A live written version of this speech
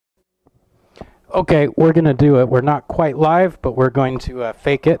Okay, we're going to do it. We're not quite live, but we're going to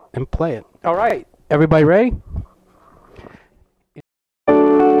fake it and play it. All right, everybody ready?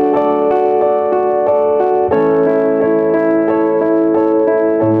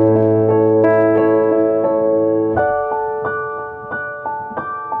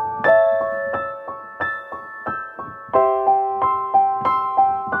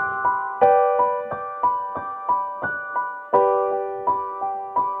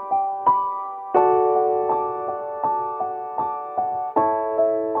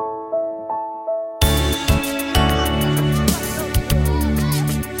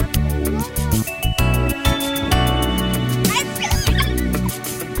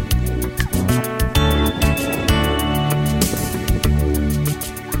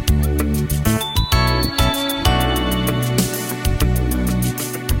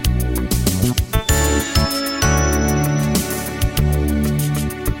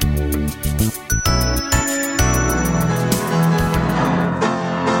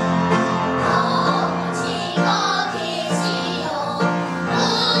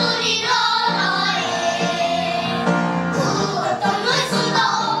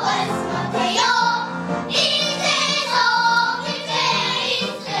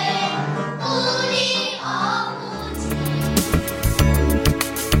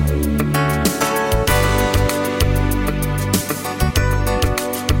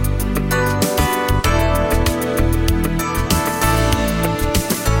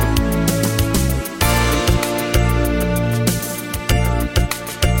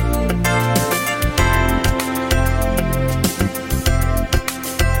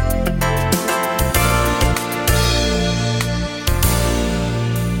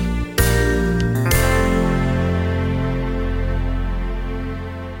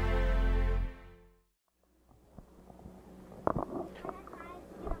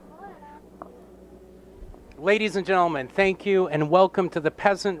 Ladies and gentlemen, thank you and welcome to the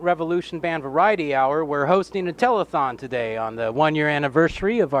Peasant Revolution Band Variety Hour. We're hosting a telethon today on the one-year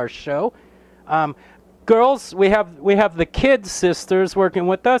anniversary of our show. Girls, we have the kids sisters working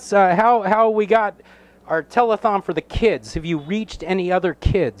with us. How we got our telethon for the kids? Have you reached any other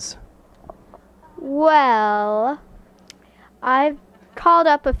kids? Well, I've called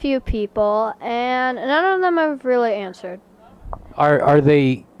up a few people and none of them have really answered. Are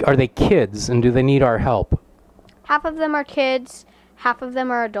they kids and do they need our help? Half of them are kids, half of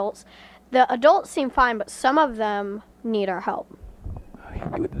them are adults. The adults seem fine, but some of them need our help.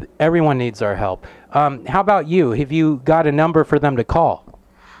 Everyone needs our help. How about you? Have you got a number for them to call?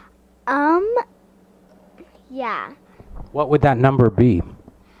 Yeah. What would that number be?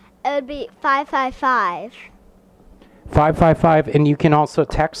 It would be 555. 555, and you can also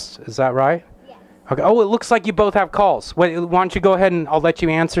text, is that right? Yes. Okay. Oh, it looks like you both have calls. Wait, why don't you go ahead and I'll let you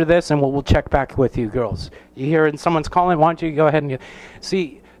answer this, and we'll check back with you, girls. You hear someone's calling? Why don't you go ahead and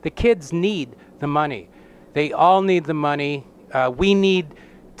see? The kids need the money. They all need the money. We need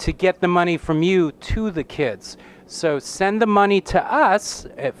to get the money from you to the kids. So send the money to us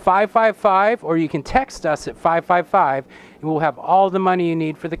at 555, or you can text us at 555, and we'll have all the money you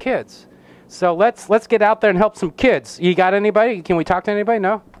need for the kids. So let's get out there and help some kids. You got anybody? Can we talk to anybody?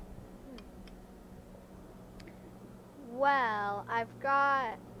 No? Well, I've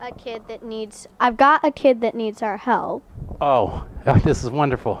got a kid that needs our help. Oh, this is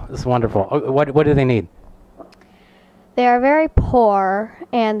wonderful. This is wonderful. Oh, what do they need? They are very poor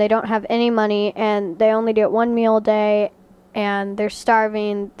and they don't have any money and they only get one meal a day and they're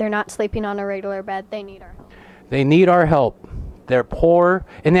starving. They're not sleeping on a regular bed. They need our help. They need our help. They're poor.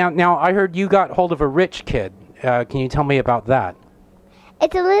 And now I heard you got hold of a rich kid. Can you tell me about that?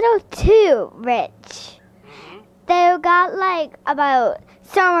 It's a little too rich. They got like about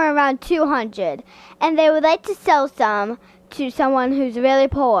somewhere around 200, and they would like to sell some to someone who's really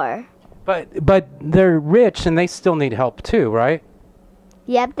poor. But they're rich and they still need help too, right?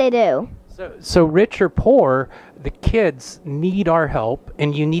 Yep, they do. So rich or poor, the kids need our help,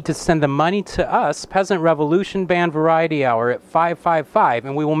 and you need to send the money to us, Peasant Revolution Band Variety Hour at 555,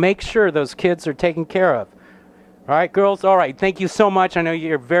 and we will make sure those kids are taken care of. All right, girls? All right, thank you so much. I know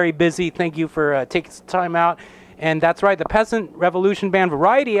you're very busy. Thank you for taking some time out. And that's right, the Peasant Revolution Band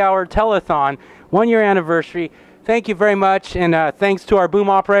Variety Hour Telethon, one-year anniversary. Thank you very much, and thanks to our boom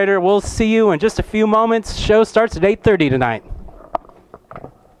operator. We'll see you in just a few moments. Show starts at 8:30 tonight.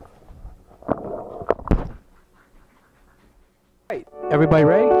 Right, everybody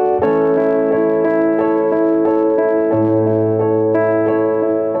ready?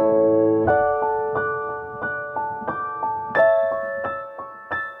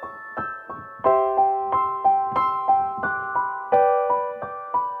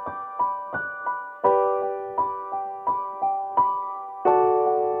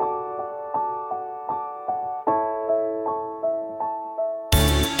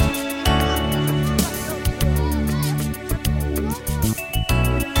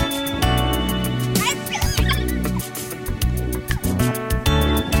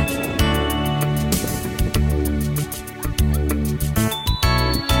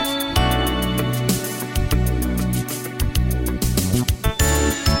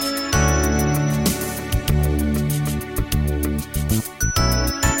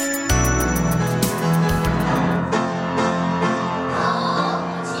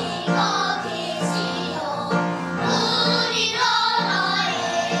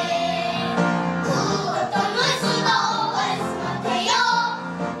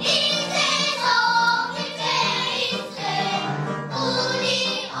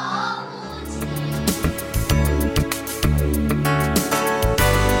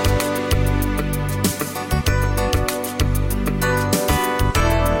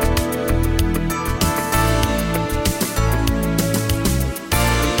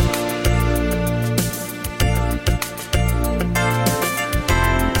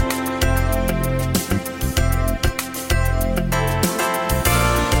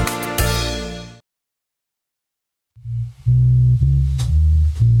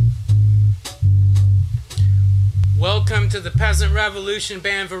 to the Peasant Revolution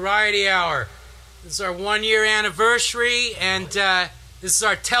Band Variety Hour. This is our 1-year anniversary, and this is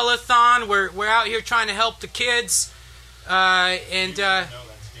our telethon. We're out here trying to help the kids, the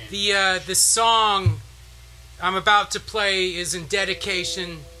song I'm about to play is in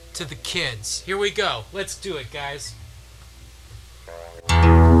dedication to the kids. Here we go. Let's do it, guys.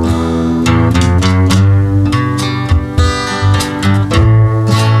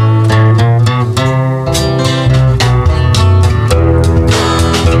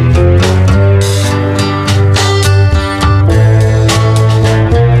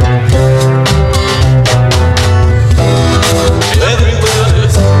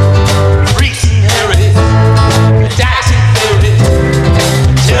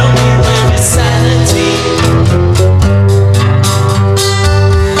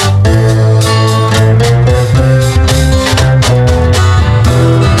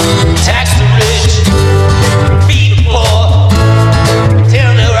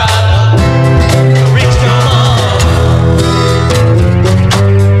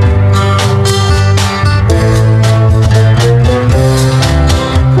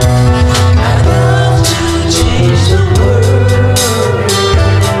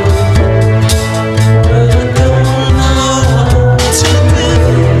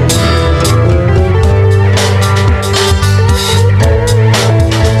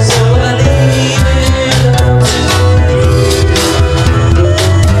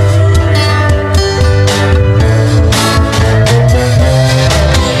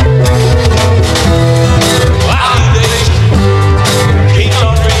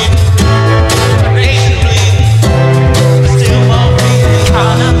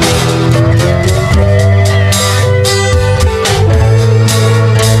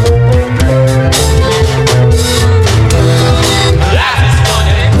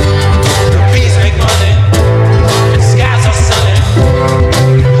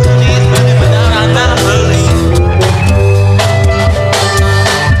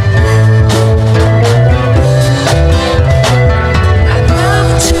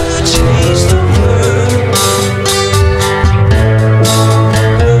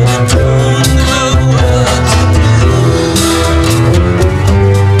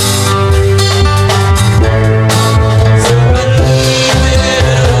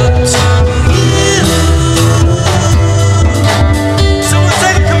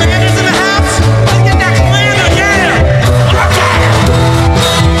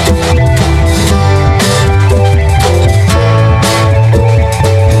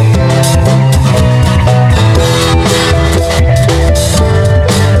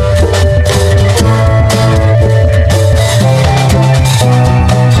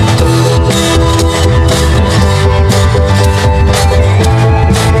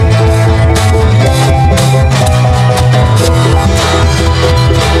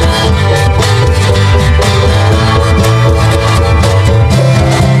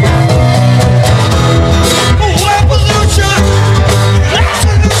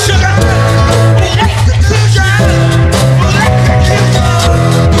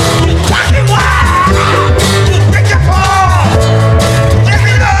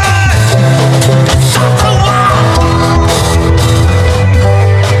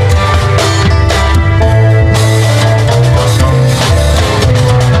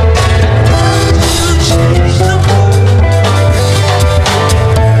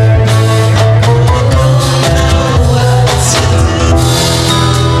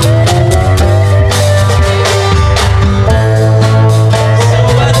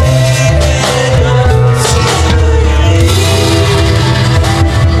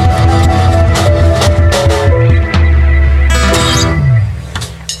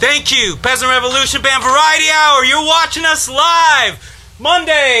 Peasant Revolution Band Variety Hour. You're watching us live.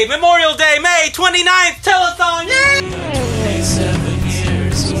 Monday, Memorial Day, May 29th, telethon. Yay! 7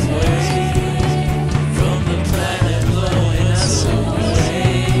 years away from the planet blowing us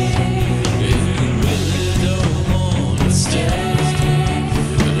away. If you really don't want to stay,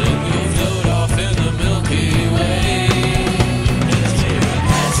 then go float off in the Milky Way.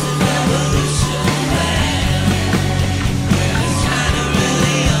 That's the revolution man. We're trying to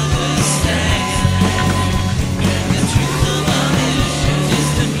really understand the truth of our mission is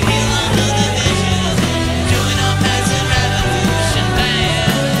to heal our divisions, join our past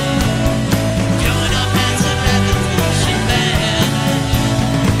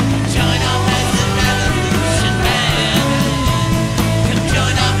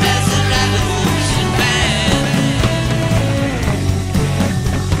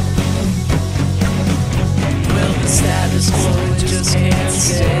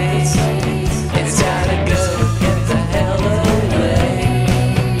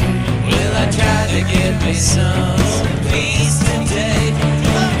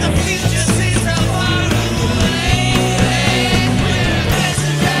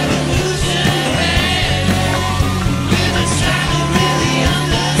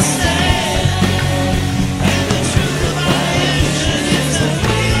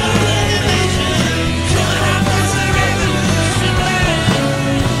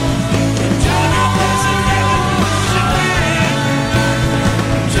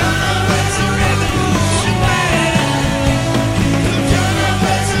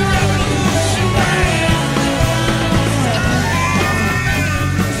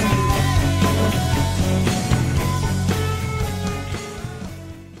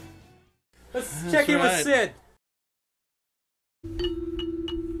Let's check in with right. Sid.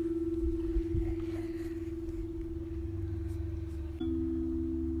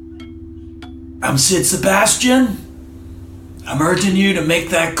 I'm Sid Sebastian. I'm urging you to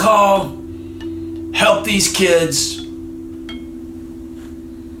make that call. Help these kids.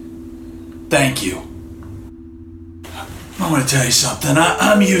 Thank you. I want to tell you something.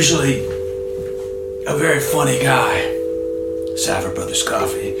 I'm usually a very funny guy. Savor Brothers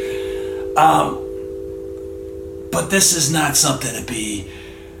Coffee. But this is not something to be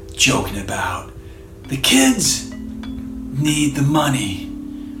joking about. The kids need the money.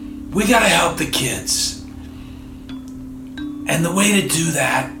 We gotta help the kids. And the way to do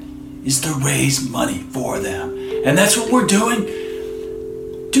that is to raise money for them. And that's what we're doing.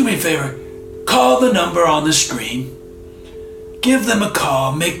 Do me a favor, call the number on the screen. Give them a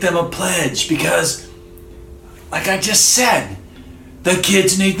call, make them a pledge, because, like I just said, the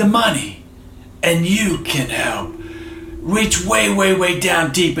kids need the money. And you can help. Reach way, way, way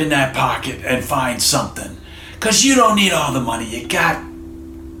down deep in that pocket and find something. Because you don't need all the money you got.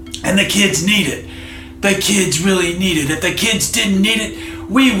 And the kids need it. The kids really need it. If the kids didn't need it,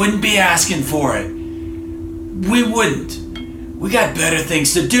 we wouldn't be asking for it. We wouldn't. We got better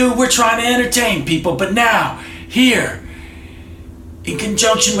things to do. We're trying to entertain people. But now, here, in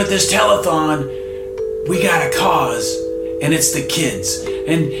conjunction with this telethon, we got a cause. And it's the kids.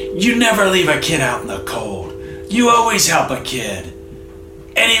 And you never leave a kid out in the cold. You always help a kid.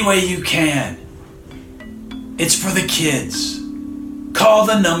 Any way you can. It's for the kids. Call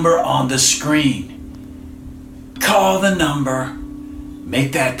the number on the screen. Call the number.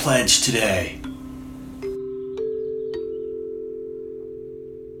 Make that pledge today.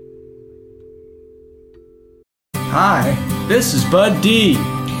 Hi, this is Bud D.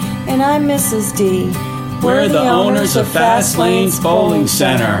 And I'm Mrs. D. We're the owners of Fast Lanes Bowling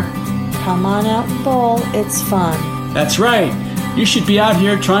Center. Come on out and bowl, it's fun. That's right. You should be out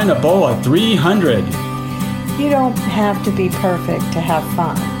here trying to bowl a 300. You don't have to be perfect to have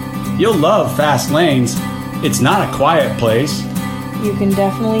fun. You'll love Fast Lanes. It's not a quiet place. You can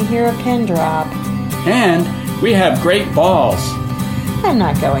definitely hear a pin drop. And we have great balls. I'm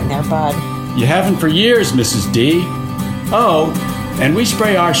not going there, bud. You haven't for years, Mrs. D. Oh, and we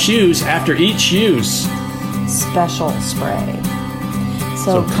spray our shoes after each use. Special spray.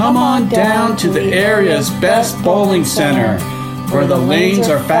 So come on down to the area's best bowling center, where the lanes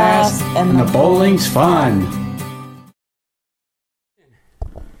are fast and the bowling's fun.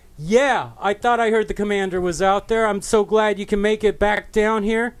 Yeah, I thought I heard the commander was out there. I'm so glad you can make it back down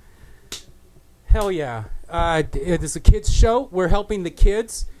here. Hell yeah. It is a kids show. We're helping the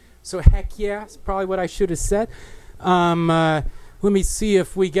kids. So heck yeah, it's probably what I should have said. Let me see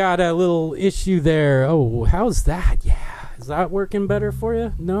if we got a little issue there. Oh, how's that? Yeah. Is that working better for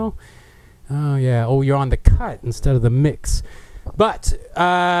you? No? Oh, yeah. Oh, you're on the cut instead of the mix. But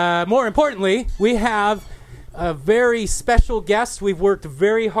more importantly, we have a very special guest. We've worked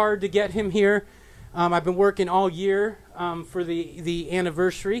very hard to get him here. I've been working all year for the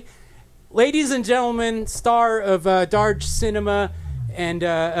anniversary. Ladies and gentlemen, star of Darge Cinema and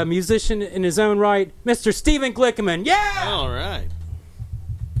a musician in his own right, Mr. Steven Glickman. Yeah! All right.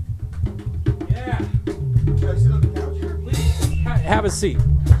 Yeah. Should I sit on the couch here? Please, have a seat.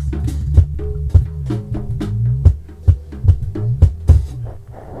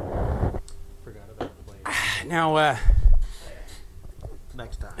 Now,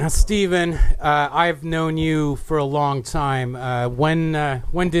 Next time. now, Steven, I've known you for a long time.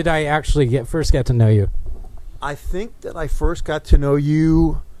 When did I actually first get to know you? I think that I first got to know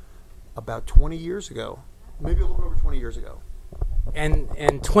you about 20 years ago. Maybe a little bit over 20 years ago.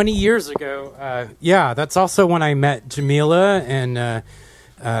 And 20 years ago, yeah, that's also when I met Jamila and a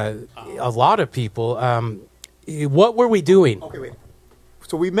lot of people. What were we doing? Okay, wait.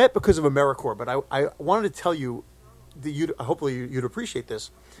 So we met because of AmeriCorps, but I wanted to tell you that hopefully you'd appreciate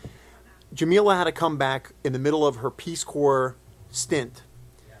this. Jamila had to come back in the middle of her Peace Corps stint.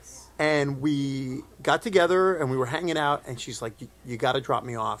 Yes. And we got together and we were hanging out, and she's like, you got to drop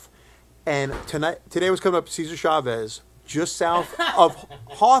me off. And today I was coming up Cesar Chavez, just south of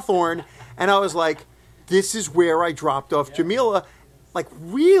Hawthorne, and I was like, this is where I dropped off Jamila, like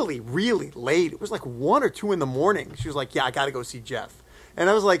really, really late. It was like 1 or 2 in the morning. She was like, yeah, I got to go see Jeff. And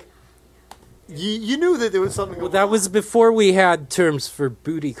I was like, you knew that there was something Well, going that on. was before we had terms for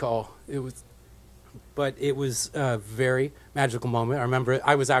booty call. But it was a very magical moment. I remember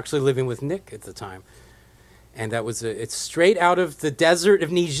I was actually living with Nick at the time. And that was it's straight out of the desert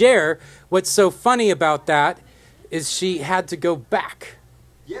of Niger. What's so funny about that is she had to go back.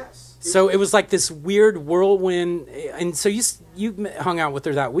 Yes. So it was like this weird whirlwind. And so you hung out with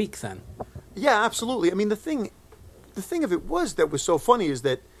her that week then? Yeah, absolutely. I mean, the thing of it was that was so funny is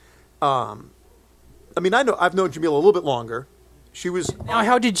that, I mean, I've known Jamila a little bit longer. She was Now,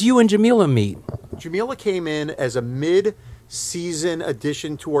 how did you and Jamila meet? Jamila came in as a mid-season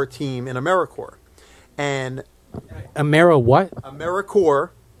addition to our team in AmeriCorps, and Amera what? AmeriCorps,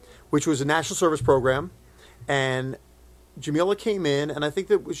 which was a national service program, and Jamila came in, and I think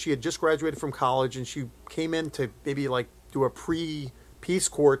that she had just graduated from college, and she came in to maybe like do a pre-Peace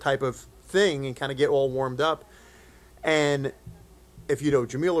Corps type of thing and kind of get all warmed up. And if you know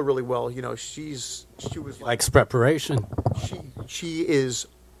Jamila really well, you know she was Likes preparation. she is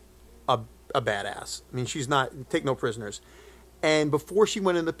a badass. I mean, she's not take no prisoners. And before she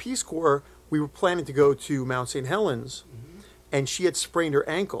went in the Peace Corps, we were planning to go to Mount St. Helens, and she had sprained her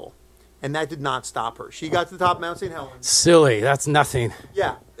ankle, and that did not stop her. She got to the top of Mount St. Helens. Silly. That's nothing.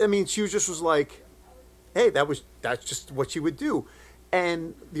 Yeah, I mean, she was like, hey, that's just what she would do.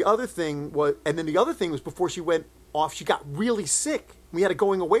 And the other thing was before she went off, she got really sick. We had a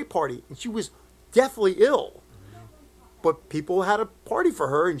going away party, and she was deathly ill. But people had a party for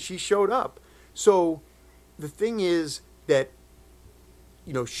her, and she showed up. So the thing is that,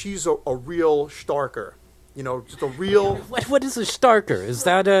 you know, she's a real Starker. You know, just a real. What is a Starker? Is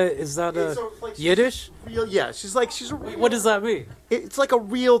that like Yiddish? Real, yeah, she's a real. What does that mean? It's like a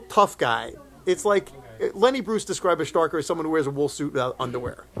real tough guy. It's like Lenny Bruce described a Starker as someone who wears a wool suit without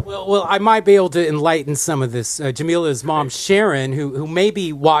underwear. Well, I might be able to enlighten some of this. Jamila's mom, Sharon, who may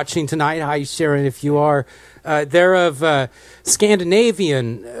be watching tonight. Hi, Sharon, if you are. They're of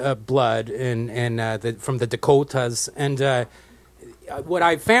Scandinavian blood and from the Dakotas. And what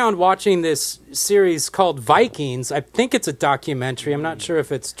I found watching this series called Vikings, I think it's a documentary. I'm not sure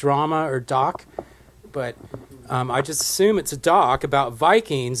if it's drama or doc, but I just assume it's a doc about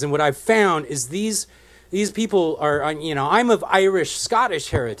Vikings. And what I've found is these people are, you know, I'm of Irish, Scottish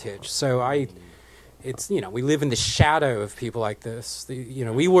heritage, so we live in the shadow of people like this.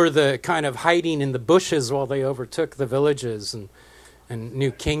 We were the kind of hiding in the bushes while they overtook the villages and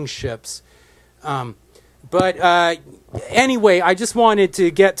new kingships. But anyway, I just wanted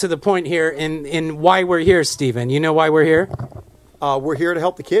to get to the point here in why we're here, Stephen. You know why we're here? We're here to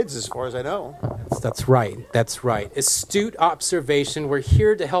help the kids, as far as I know. That's right. That's right. Astute observation. We're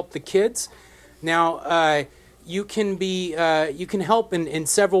here to help the kids. Now, you can help in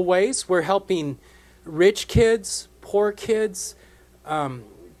several ways. We're helping rich kids, poor kids,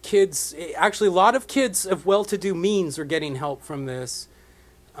 kids. Actually, a lot of kids of well-to-do means are getting help from this.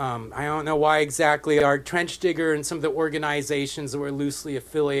 I don't know why exactly. Our Trench Digger and some of the organizations that we're loosely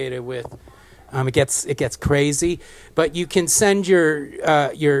affiliated with, it gets crazy. But you can send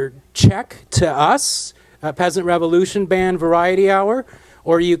your check to us, Peasant Revolution Band Variety Hour,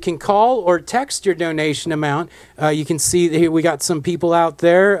 or you can call or text your donation amount. You can see here we got some people out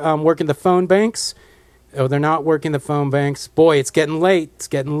there working the phone banks. Oh, they're not working the phone banks. Boy, it's getting late. It's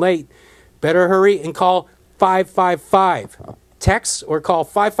getting late. Better hurry and call 555. Text or call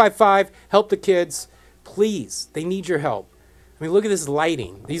 555. Help the kids. Please, they need your help. I mean, look at this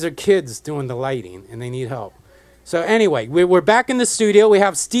lighting. These are kids doing the lighting, and they need help. So anyway, we're back in the studio. We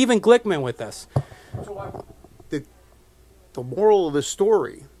have Stephen Glickman with us. The moral of the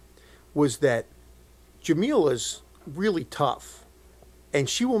story was that Jamila's really tough, and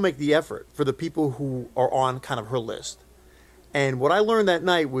she will make the effort for the people who are on kind of her list. And what I learned that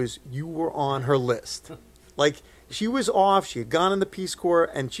night was you were on her list. Like, she was off, she had gone in the Peace Corps,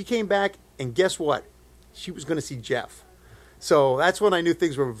 and she came back, and guess what? She was going to see Jeff. So that's when I knew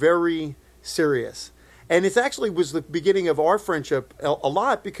things were very serious. And it actually was the beginning of our friendship a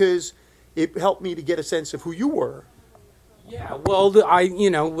lot, because it helped me to get a sense of who you were. Yeah, well,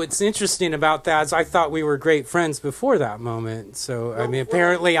 what's interesting about that is I thought we were great friends before that moment. So, I mean,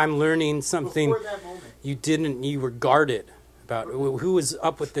 apparently I'm learning something you didn't, you were guarded about. Who was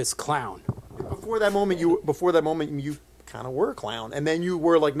up with this clown? Before that moment, you kind of were a clown. And then you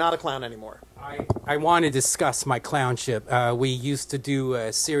were, like, not a clown anymore. I want to discuss my clownship. We used to do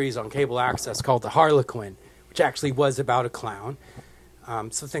a series on cable access called The Harlequin, which actually was about a clown.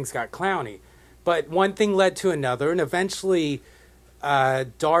 So things got clowny. But one thing led to another, and eventually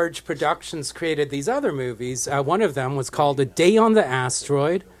Darge Productions created these other movies. One of them was called A Day on the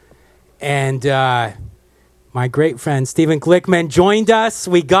Asteroid. And my great friend Stephen Glickman joined us.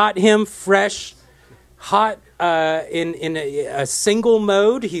 We got him fresh, hot, in a single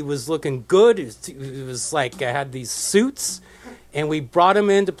mode. He was looking good. It was like I had these suits. And we brought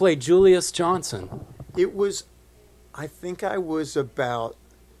him in to play Julius Johnson. I think I was about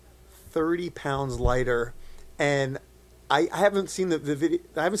 30 pounds lighter, and I haven't seen the video.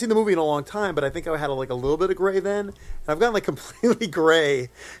 I haven't seen the movie in a long time, but I think I had like a little bit of gray then, and I've gotten like completely gray,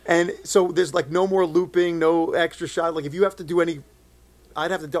 and so there's like no more looping, no extra shot. Like if you have to do any,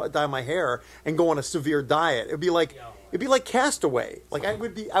 I'd have to dye my hair and go on a severe diet. It'd be like Castaway. Like I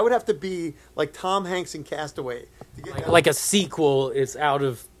would have to be like Tom Hanks in Castaway to get like a sequel is out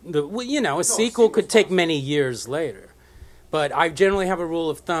of the. Well, a sequel could take many years later. But I generally have a rule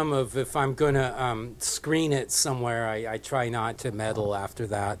of thumb of if I'm going to screen it somewhere, I try not to meddle after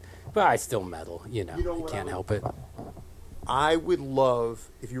that. But I still meddle, I can't help it. I would love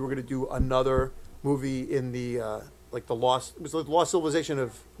if you were going to do another movie in the the Lost Civilization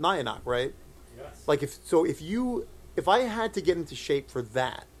of Nyanak, right? Yes. Like if I had to get into shape for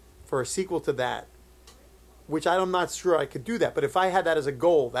that, for a sequel to that, which I'm not sure I could do that, but if I had that as a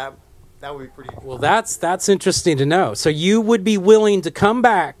goal, that would be pretty cool. Well, that's interesting to know. So you would be willing to come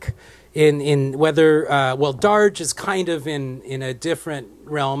back in whether Darge is kind of in a different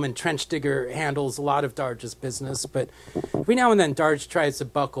realm, and Trench Digger handles a lot of Darge's business, but every now and then Darge tries to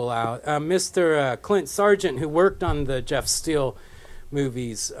buckle out. Mr. Clint Sargent, who worked on the Jeff Steele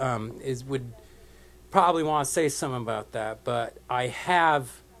movies, would probably want to say something about that, but I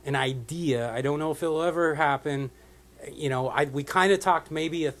have an idea. I don't know if it'll ever happen. We kind of talked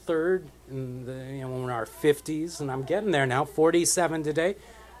maybe a third in when we're in our 50s, and I'm getting there now, 47 today.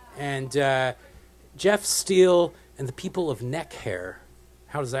 And Jeff Steele and the people of neck hair.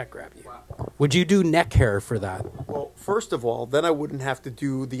 How does that grab you? Wow. Would you do neck hair for that? Well, first of all, then I wouldn't have to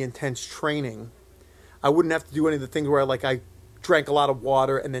do the intense training. I wouldn't have to do any of the things where I drank a lot of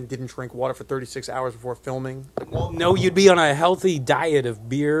water and then didn't drink water for 36 hours before filming. No, you'd be on a healthy diet of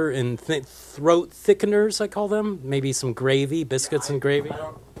beer and throat thickeners, I call them. Maybe some gravy, biscuits and gravy.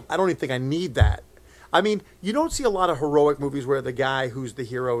 I don't even think I need that. I mean, you don't see a lot of heroic movies where the guy who's the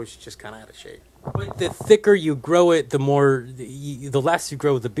hero is just kind of out of shape. But the thicker you grow it, the less you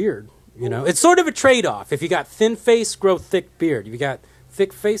grow the beard. It's sort of a trade-off. If you got thin face, grow thick beard. If you got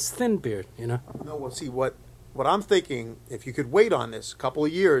thick face, thin beard. No, well, see what I'm thinking, if you could wait on this a couple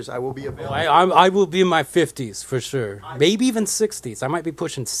of years, I will be available. I will be in my 50s for sure. Maybe even 60s. I might be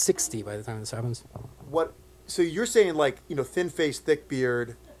pushing 60 by the time this happens. So you're saying thin face, thick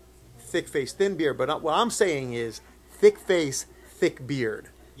beard, thick face, thin beard. But what I'm saying is thick face, thick beard.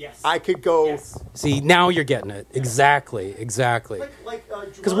 Yes. I could go. Yes. See, now you're getting it. Exactly.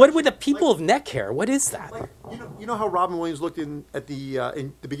 Because what would the people of neck hair? What is that? You know how Robin Williams looked in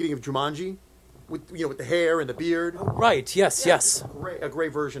the beginning of Jumanji? With the hair and the beard. Oh, right. Yes. A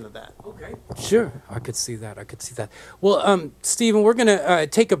great version of that. Okay. Sure. I could see that. Well, Stephen, we're gonna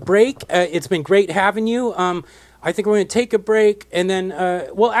take a break. It's been great having you. I think we're gonna take a break, and then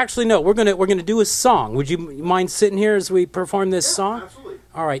actually no, we're gonna do a song. Would you mind sitting here as we perform this song? Absolutely.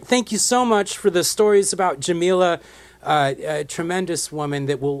 All right. Thank you so much for the stories about Jamila, a tremendous woman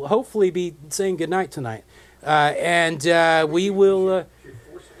that will hopefully be saying goodnight tonight, and we will.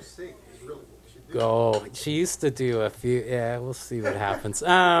 Oh, she used to do a few. Yeah, we'll see what happens.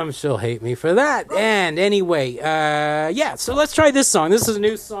 She'll hate me for that. And anyway, so let's try this song. This is a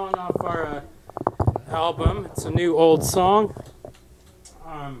new song off our album. It's a new old song.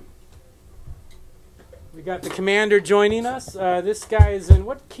 We got the Commander joining us. This guy is in,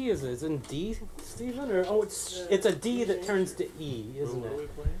 what key is it? Is it in D, Stephen? Or it's a D that turns to E, isn't it?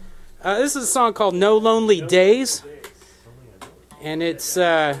 This is a song called No Lonely Days. And it's...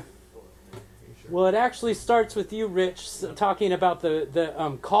 Well, it actually starts with you, Rich, talking about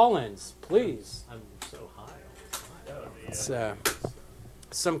the call-ins. Please. I'm so high. It's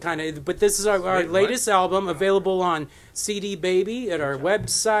some kind of... But this is our latest album, available on CD Baby, at our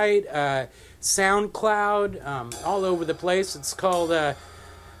website, SoundCloud, all over the place. It's called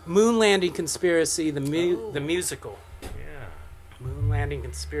Moon Landing Conspiracy, the musical. Yeah. Moon Landing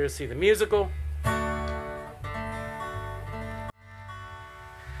Conspiracy, the musical.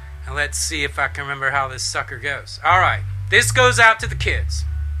 And let's see if I can remember how this sucker goes. All right. This goes out to the kids.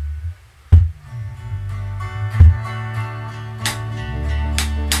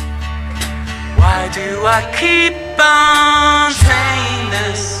 Why do I keep on saying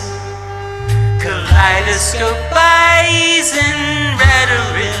this? Kaleidoscope eyes and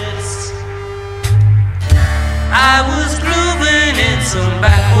rhetorics. I was grooving in some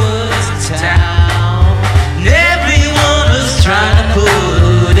backwoods town, and everyone was trying to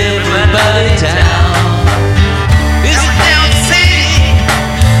put everybody down. This is town city.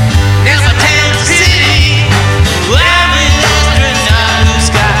 This is town city. Well, I'm an astronaut who's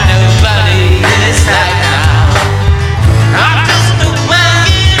got nobody in his life now. I'm just a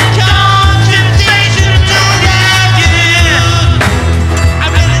wagon contribution to that, yeah.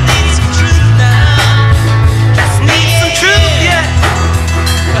 I really need some truth now. Just need some truth.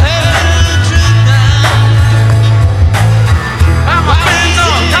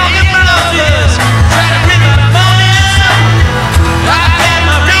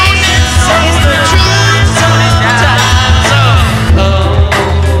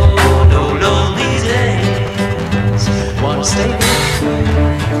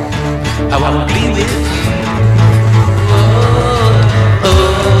 I wanna be with you.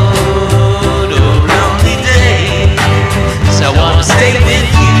 No lonely days. I wanna stay with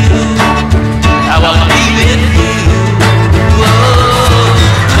you. I wanna be with you.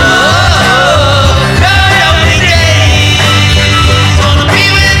 No lonely days. Wanna be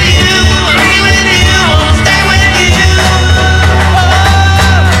with you. Wanna be with you. Wanna stay with you.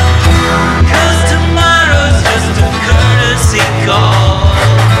 'Cause tomorrow's just a courtesy call.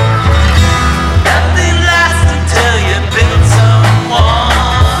 Nothing lasts until you build someone.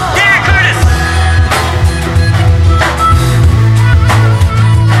 Yeah, Curtis!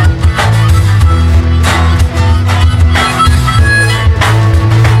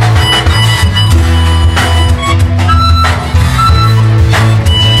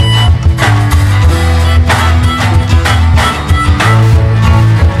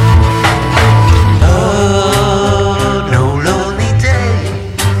 Oh, no lonely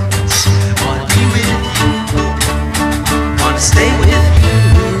days. Wanna be with you. Wanna stay with you.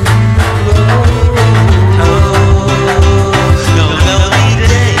 Oh, no lonely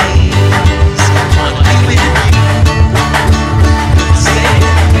days. Wanna be with you. Stay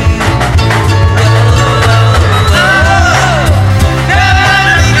with you. Oh, no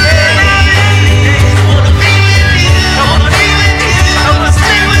lonely days. Wanna be with you. Wanna be with you. Wanna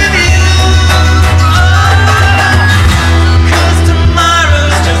stay with you. 'Cause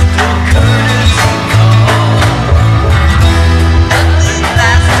tomorrow's just a courtesy call. Nothing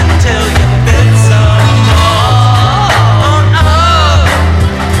lasts until you met someone. Oh,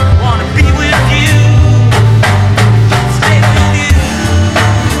 wanna be with you. Stay with you.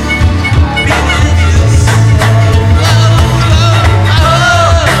 Be with you.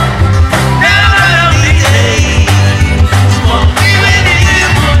 Never lonely days. Wanna be with you.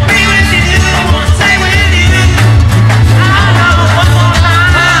 Wanna be with you. Wanna stay with you. I know one more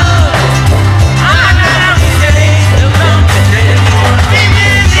time. I know lonely days. The lonely days. Wanna be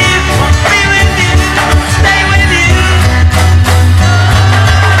with you. Wanna be with you. Wanna stay with you.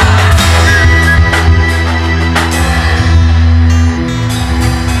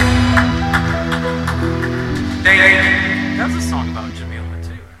 That's a song about Jamila,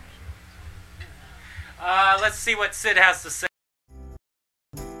 too. Let's see what Sid has to say.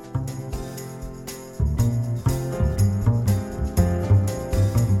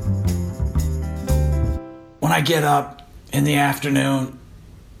 When I get up in the afternoon,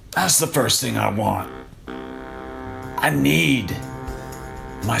 that's the first thing I want. I need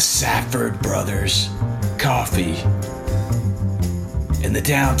my Safford Brothers coffee. And the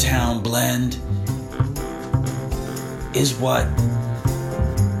downtown blend is what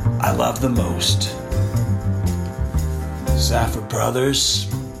I love the most. Safford Brothers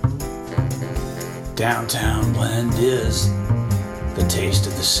downtown blend is the taste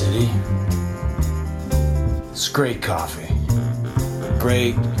of the city. It's great coffee.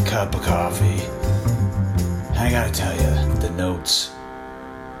 Great cup of coffee. I gotta tell you, the notes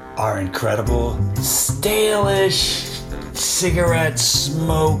are incredible. Stale-ish cigarette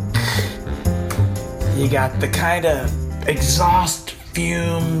smoke. You got the kind of exhaust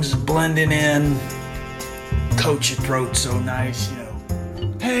fumes blending in. Coat your throat so nice, you know.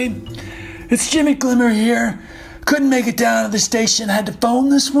 Hey, it's Jimmy Glimmer here. Couldn't make it down to the station. Had to phone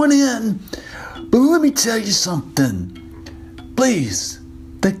this one in. But let me tell you something. Please,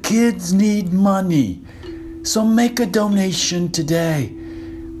 the kids need money. So make a donation today.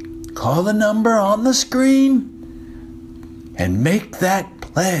 Call the number on the screen and make that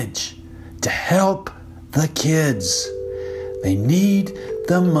pledge to help the kids. They need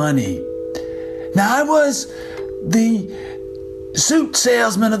the money. Now, I was the suit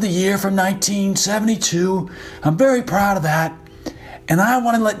salesman of the year from 1972. I'm very proud of that. And I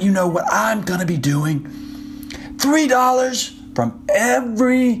want to let you know what I'm going to be doing. $3 from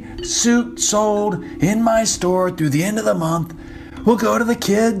every suit sold in my store through the end of the month will go to the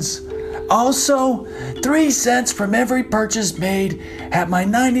kids. Also, 3 cents from every purchase made at my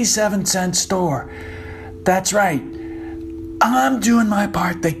 97-cent store. That's right. I'm doing my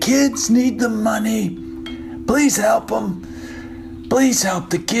part. The kids need the money. Please help them. Please help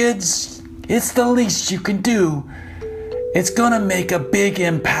the kids. It's the least you can do. It's gonna make a big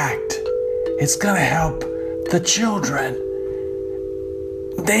impact. It's gonna help the children.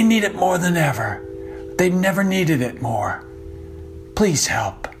 They need it more than ever. They've never needed it more. Please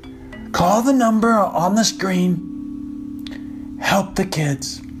help. Call the number on the screen. Help the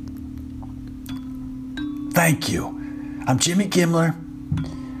kids. Thank you. I'm Jimmy Gimler,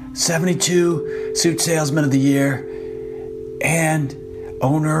 72 Suit Salesman of the Year, and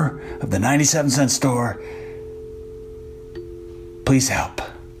owner of the 97-cent store. Please help.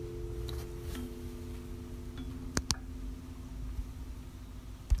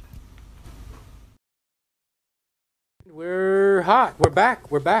 Super hot. We're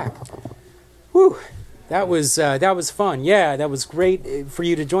back. Whew. That was fun. Yeah, that was great for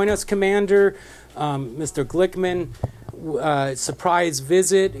you to join us, Commander. Mr. Glickman, surprise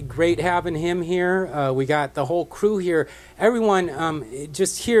visit. Great having him here. We got the whole crew here. Everyone,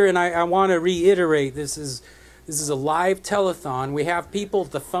 just here, and I want to reiterate, this is a live telethon. We have people at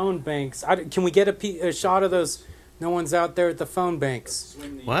the phone banks. Can we get a shot of those? No one's out there at the phone banks.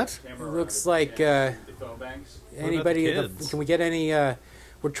 What? It looks like anybody. Can we get any?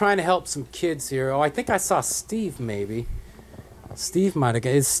 We're trying to help some kids here. Oh, I think I saw Steve. Maybe Steve might have.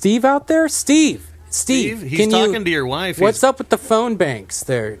 Is Steve out there? Steve. He's talking to your wife. What's up with the phone banks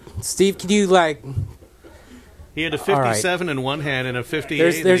there, Steve? Can you like? He had a 57 in one hand and a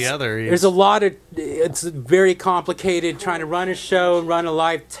 58 in the other. There's a lot of. It's very complicated trying to run a show and run a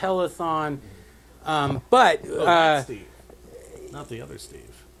live telethon. But that's Steve. Not the other Steve.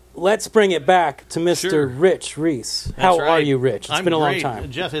 Let's bring it back to Mr. Rich Reese. How are you, Rich? It's been a long time.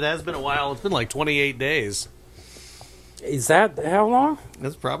 Jeff, it has been a while. It's been like 28 days. Is that how long?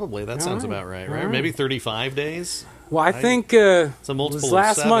 That sounds about right? Maybe 35 days? Well, I think it's a multiple was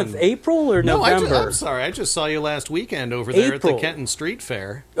last of 7. month, April or November? I'm sorry. I just saw you last weekend over there at the Kenton Street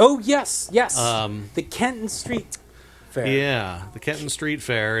Fair. Oh, yes. The Kenton Street Fair. Yeah, the Kenton Street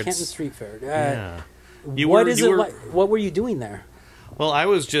Fair. Kenton Street Fair. Yeah. What were you doing there? Well, I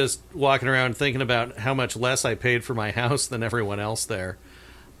was just walking around thinking about how much less I paid for my house than everyone else there.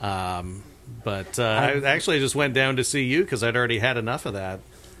 But I actually just went down to see you because I'd already had enough of that.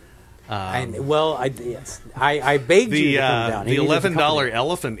 I begged you to come down. The $11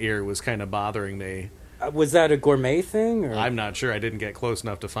 elephant ear was kind of bothering me. Was that a gourmet thing? Or? I'm not sure. I didn't get close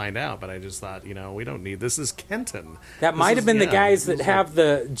enough to find out, but I just thought, we don't need this. Is Kenton. That might have been the guys that have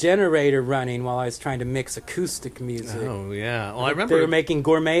the generator running while I was trying to mix acoustic music. Oh, yeah. Well, I remember they were making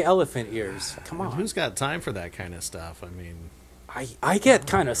gourmet elephant ears. Come on. Who's got time for that kind of stuff? I mean, I get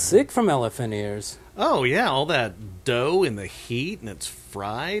kind of sick from elephant ears. Oh, yeah. All that dough in the heat and it's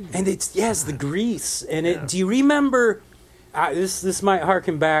fried. And it's, the grease. And do you remember... this might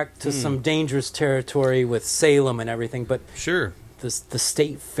harken back to some dangerous territory with Salem and everything, but sure, the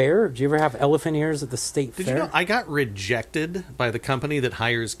state fair. Did you ever have elephant ears at the state fair? Did you know I got rejected by the company that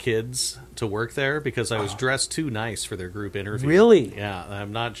hires kids to work there because I was dressed too nice for their group interview? Really? Yeah,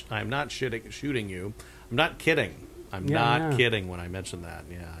 I'm not shooting you. I'm not kidding. I'm not kidding when I mentioned that.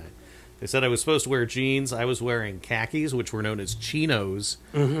 Yeah, they said I was supposed to wear jeans. I was wearing khakis, which were known as chinos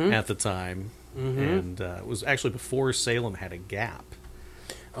at the time. And it was actually before Salem had a Gap.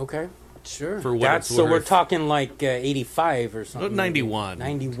 Okay, sure. For what it's so worth. we're talking like 85 or something. 91.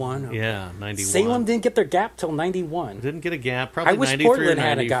 91. Okay. Yeah, 91. Salem didn't get their Gap till 91. Didn't get a Gap. Probably I wish 93 Portland or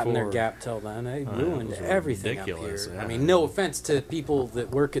hadn't 94. gotten their Gap till then. They ruined everything ridiculous, up here. yeah. I mean, no offense to people that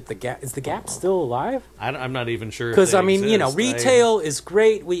work at the Gap. Is the Gap still alive? I'm not even sure. Because I mean, exist. retail is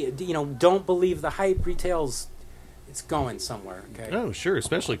great. We, don't believe the hype. Retail's it's going somewhere. Okay. Oh, sure,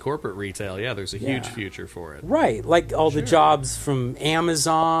 especially corporate retail. Yeah, there's a huge future for it. Right, like all the jobs from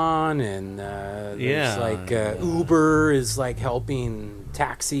Amazon and there's like Uber is like helping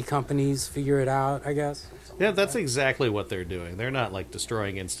taxi companies figure it out, I guess. Yeah, that's exactly what they're doing. They're not like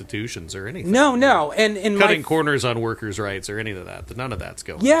destroying institutions or anything. No, and cutting corners on workers' rights or any of that. None of that's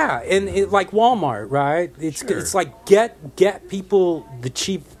going. Yeah, and like Walmart, right? It's like get people the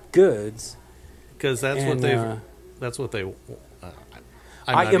cheap goods because that's what they've. That's what they.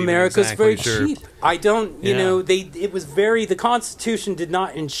 America's exactly very cheap. I don't. It was very. The Constitution did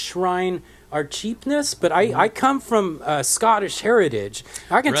not enshrine our cheapness, but I come from Scottish heritage.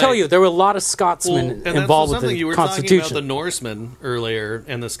 I can tell you there were a lot of Scotsmen involved with the you were Constitution. Talking about the Norsemen earlier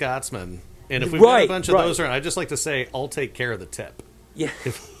and the Scotsmen, and if we've got a bunch of those around, I'd just like to say I'll take care of the tip. Yeah.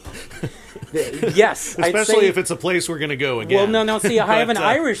 Yes, especially if it's a place we're going to go again. Well, no. See, I have an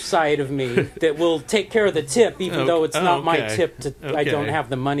Irish side of me that will take care of the tip, even though it's not my tip. I don't have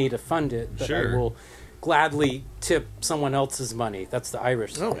the money to fund it, but I will gladly tip someone else's money. That's the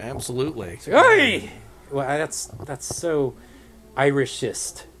Irish side. Oh, absolutely. Hey, well, that's so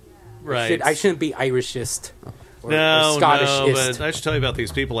Irishist. Right. I shouldn't be Irishist. Or no, Scottishist. but I should tell you about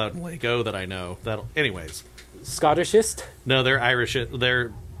these people out in Lake O that I know. Anyways. Scottishist? No, they're Irish.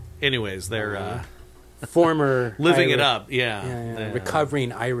 They're former living Irish. it up. Yeah. Recovering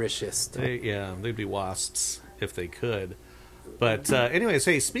Irishist. They'd be wasps if they could. But anyways,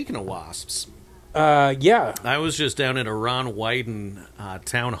 hey, speaking of wasps. I was just down at a Ron Wyden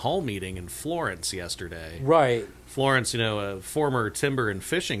town hall meeting in Florence yesterday. Right. Florence, a former timber and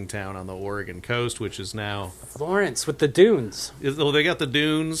fishing town on the Oregon coast, which is now... Florence with the dunes. Well, they got the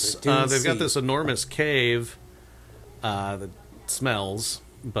dunes. They've got this enormous cave that smells.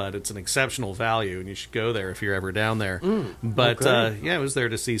 but it's an exceptional value, and you should go there if you're ever down there. But okay. I was there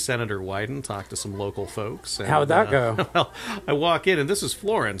to see Senator Wyden, talk to some local folks. And, How'd that go? Well, I walk in, and this is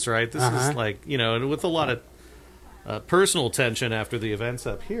Florence, right? This is like, and with a lot of personal tension after the events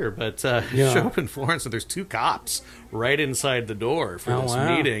up here, but show up in Florence, and there's 2 cops right inside the door for this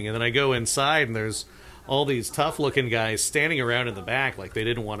meeting, and then I go inside, and there's all these tough-looking guys standing around in the back like they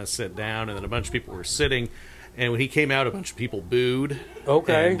didn't want to sit down, and then a bunch of people were sitting. And when he came out, a bunch of people booed.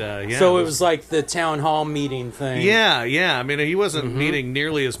 Okay. And, so it was like the town hall meeting thing. Yeah. I mean, he wasn't meeting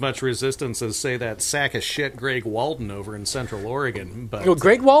nearly as much resistance as, say, that sack of shit Greg Walden over in Central Oregon. But well,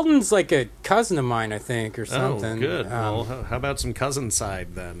 Greg Walden's like a cousin of mine, I think, or something. Oh, good. Well, how about some cousin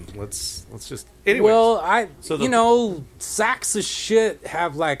side then? Let's just. Anyways, well, sacks of shit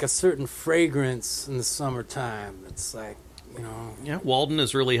have like a certain fragrance in the summertime. It's like. Yeah, Walden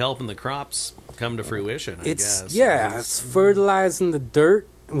is really helping the crops come to fruition, I guess. Yeah, it's fertilizing the dirt.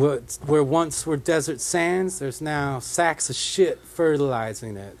 Where once were desert sands, there's now sacks of shit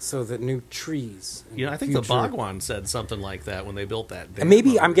fertilizing it so that new trees. I think the Bhagwan said something like that when they built that dam.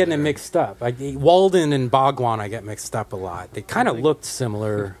 Maybe I'm getting it mixed up. Walden and Bhagwan I get mixed up a lot. They kind of looked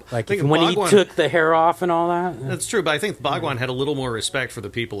similar. Like when he took the hair off and all that. That's true, but I think Bhagwan had a little more respect for the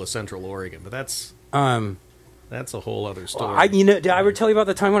people of Central Oregon. But that's a whole other story. Did I ever tell you about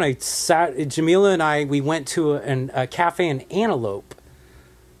the time when Jamila and I, we went to a cafe in Antelope,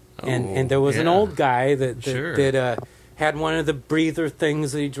 and there was an old guy that had one of the breather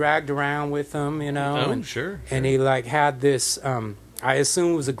things that he dragged around with him, Oh, sure. And he had this. I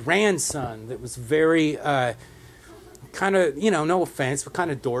assume it was a grandson that was very kind of, no offense, but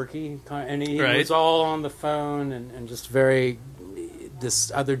kind of dorky, and he was all on the phone and just very.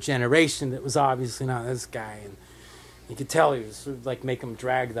 This other generation that was obviously not this guy, and you could tell he was sort of like make him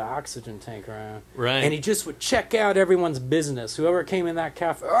drag the oxygen tank around, right? And he just would check out everyone's business. Whoever came in that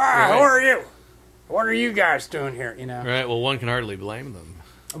cafe, Who are you? What are you guys doing here? Right. Well, one can hardly blame them.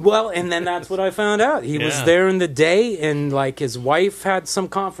 Well, and then that's what I found out. He was there in the day, and like his wife had some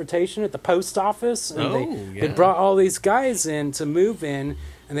confrontation at the post office, and they brought all these guys in to move in,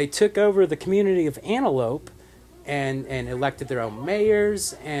 and they took over the community of Antelope. And elected their own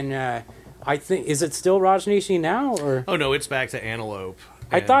mayors, and I think, is it still Rajneeshi now, or? Oh no, it's back to Antelope.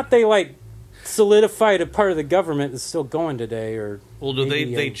 I thought they solidified a part of the government that's still going today, or? Well,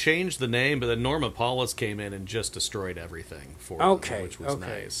 they changed the name, but then Norma Paulus came in and just destroyed everything for them, which was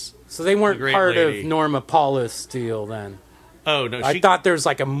nice. So they weren't part of Norma Paulus' deal then. Oh no, I thought there's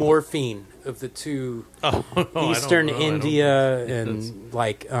like a morphine of the two, Eastern India and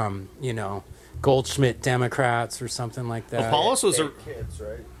Goldschmidt Democrats or something like that. Well, Paulus was kids,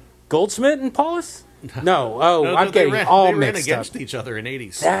 right? Goldschmidt and Paulus? No. I'm getting all mixed up. They ran against each other in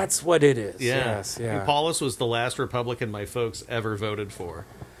 '86. That's what it is. Yeah. Yes, yeah. And Paulus was the last Republican my folks ever voted for.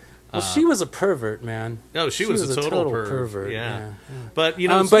 Well, she was a pervert, man. No, she was a total pervert. Yeah. But,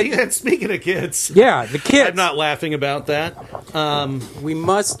 speaking of kids. Yeah, the kids. I'm not laughing about that. We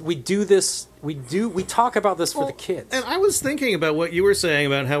talk about this for the kids. And I was thinking about what you were saying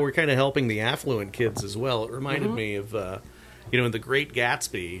about how we're kind of helping the affluent kids as well. It reminded me of, in The Great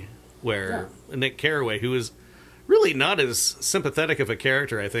Gatsby, where Nick Carraway, who is really not as sympathetic of a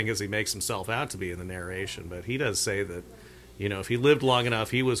character, I think, as he makes himself out to be in the narration, but he does say that, if he lived long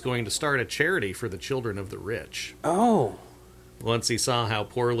enough, he was going to start a charity for the children of the rich. Oh. Once he saw how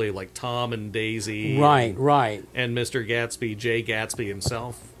poorly, like Tom and Daisy, right, and Mr. Gatsby, Jay Gatsby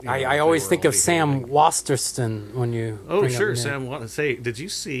himself. I always think of Sam Waterston when you. Oh, sure, Sam. Did you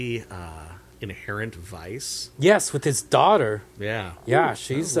see Inherent Vice? Yes, with his daughter. Yeah,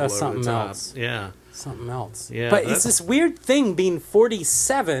 she's something else. Yeah, something else. Yeah, but it's this weird thing being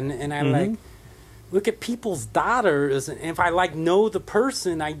 47, and I look at people's daughters, and if I know the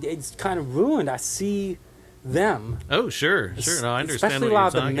person, it's kind of ruined. I see them. Oh, sure. No, I understand. Especially what a lot you're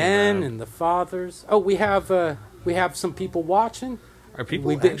of the talking men about. and the fathers. Oh, we have some people watching. Are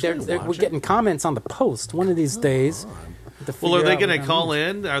people actually watching? We're getting comments on the post one of these days. Well, are they going to call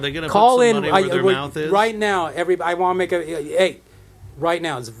in? Are they going to call put some in money where their mouth is? Right now? I want to make right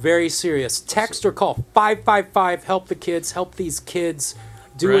now it's very serious. Text or call 555. Help the kids. Help these kids.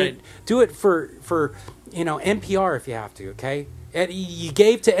 Do it for NPR if you have to. Okay. You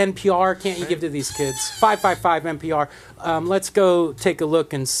gave to NPR. Can't you give to these kids? 555 NPR. Let's go take a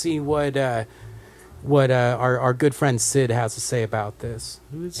look and see what our good friend Sid has to say about this.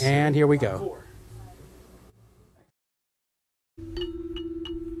 And here we go.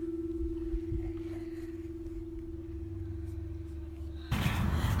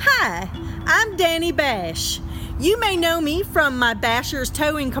 Hi, I'm Danny Bash. You may know me from my Basher's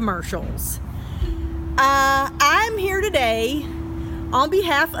Towing commercials. I'm here today on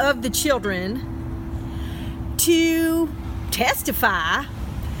behalf of the children to testify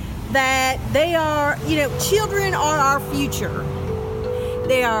that they are, children are our future.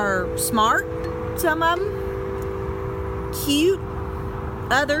 They are smart, some of them, cute,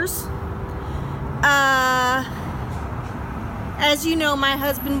 others. As you know, my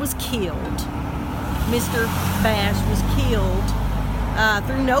husband was killed. Mr. Bash was killed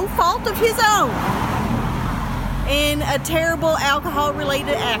through no fault of his own in a terrible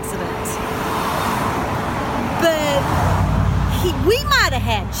alcohol-related accident. But we might have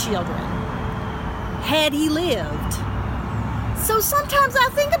had children had he lived. So sometimes I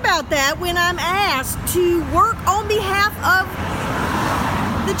think about that when I'm asked to work on behalf of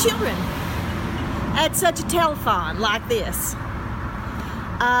the children at such a telethon like this.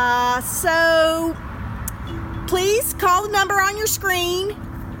 So please call the number on your screen.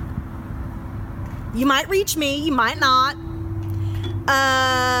 You might reach me, you might not.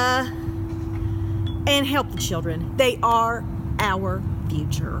 And help the children. They are our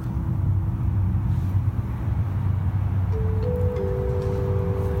future.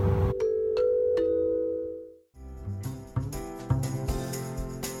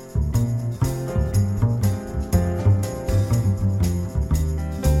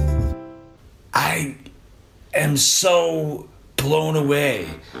 I am so blown away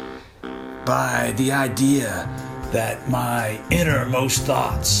by the idea that my innermost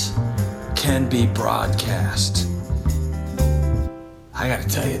thoughts can be broadcast. I gotta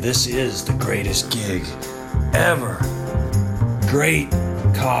tell you, this is the greatest gig ever. Great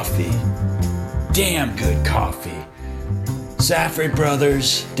coffee, damn good coffee. Safford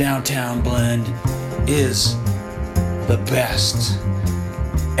Brothers Downtown Blend is the best.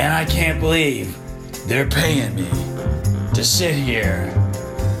 And I can't believe they're paying me to sit here,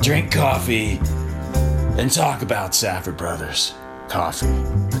 drink coffee, and talk about Safford Brothers Coffee,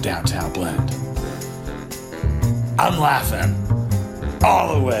 the Downtown Blend. I'm laughing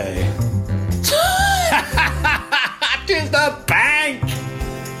all the way to the bank.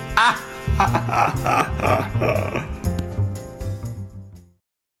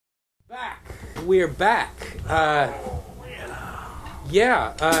 We're back.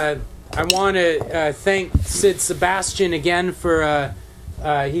 I want to thank Sid Sebastian again for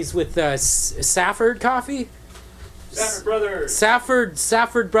he's with Safford Coffee. Safford Brothers.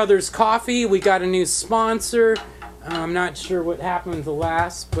 Safford Brothers Coffee. We got a new sponsor. I'm not sure what happened with the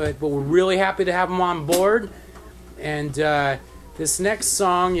last, but we're really happy to have them on board. And this next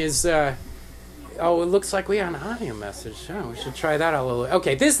song is it looks like we have an audio message. Oh, we should try that out a little.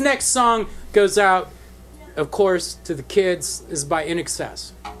 Okay, this next song goes out, of course, to the kids. This is by In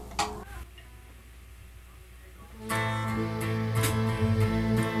Excess.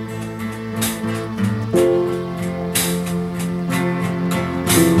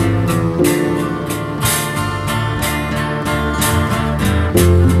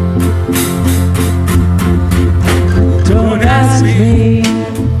 Don't ask me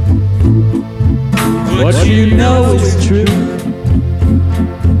what you know is true.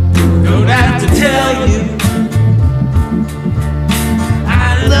 Don't have to tell you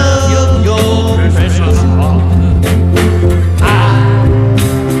I love your precious heart.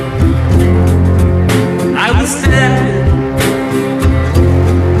 I was there,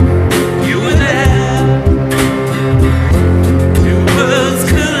 you were there, two worlds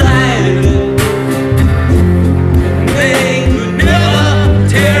collided. They could never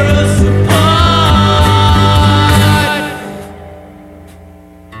tear us apart.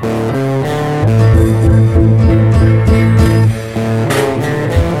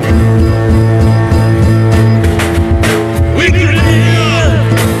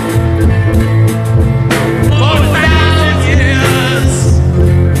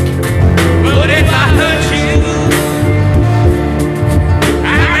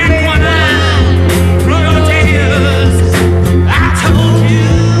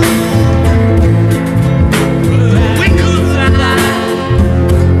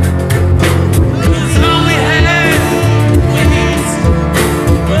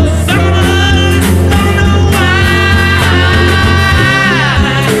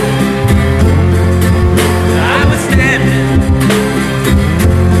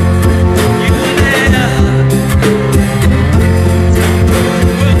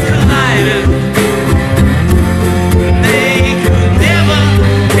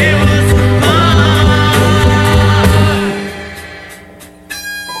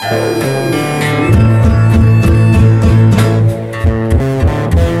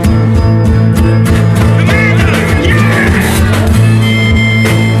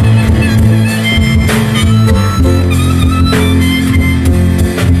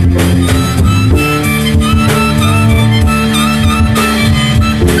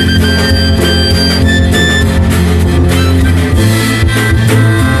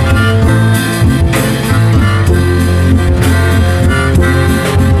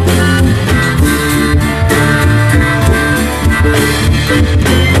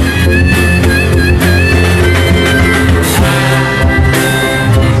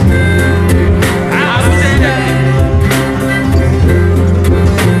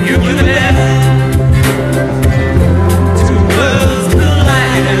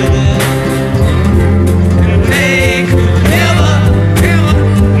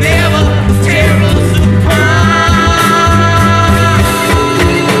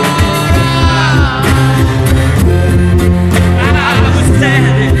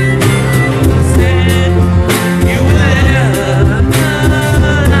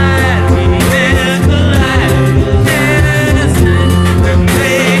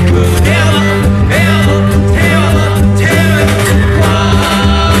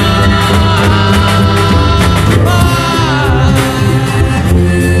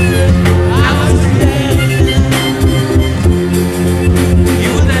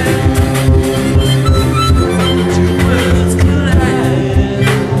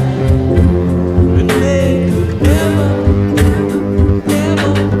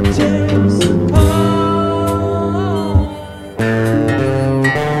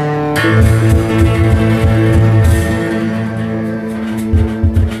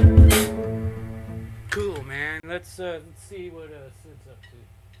 comes up to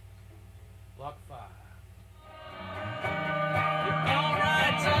block 5.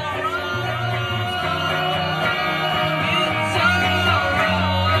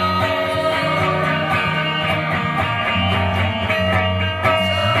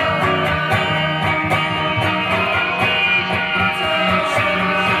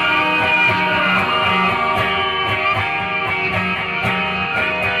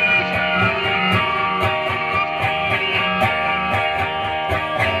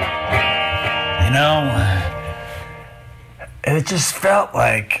 You know, it just felt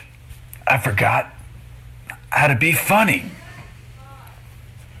like I forgot how to be funny.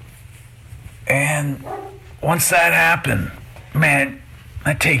 And once that happened, man,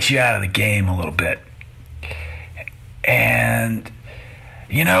 that takes you out of the game a little bit. And,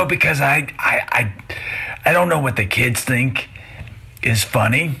 you know, because I don't know what the kids think is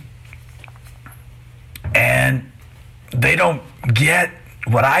funny. And they don't get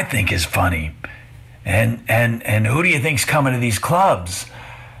what I think is funny. And who do you think's coming to these clubs?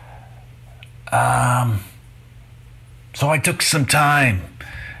 So I took some time,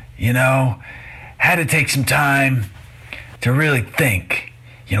 you know, had to take some time to really think,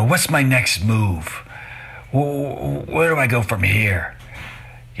 you know, what's my next move? Where do I go from here?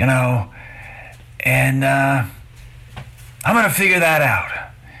 You know, and I'm going to figure that out.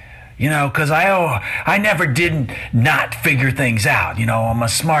 You know, because I never did not figure things out. You know, I'm a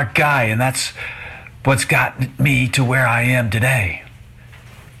smart guy, and that's what's got me to where I am today.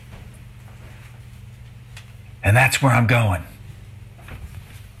 And that's where I'm going.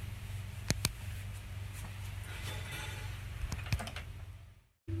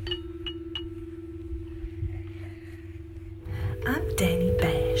 I'm Danny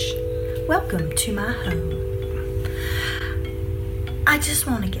Bash. Welcome to my home. I just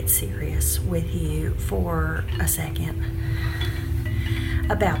want to get serious with you for a second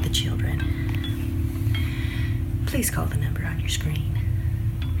about the children. Please call the number on your screen.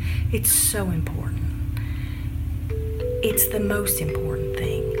 It's so important. It's the most important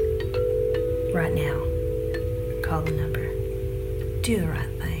thing right now. Call the number. Do the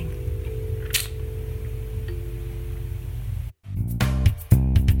right thing.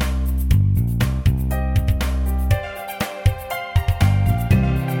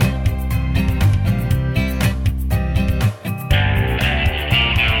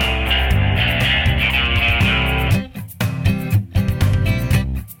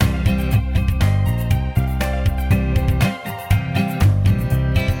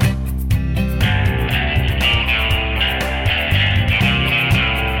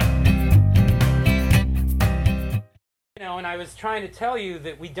 Trying to tell you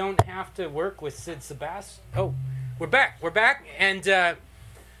that we don't have to work with Sid Sebastian. Oh, we're back, and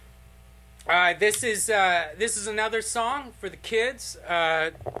this is another song for the kids.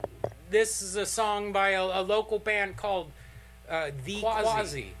 This is a song by a local band called The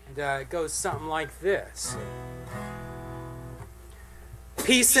Quasi. And, it goes something like this: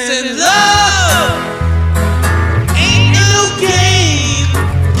 Peace and love ain't no game.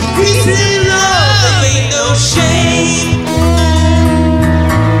 Peace and love ain't no shame.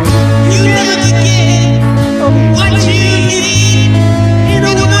 You never get what you need in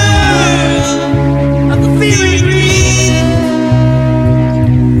a world of fear and greed.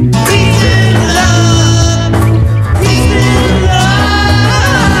 Peace and love, peace and love.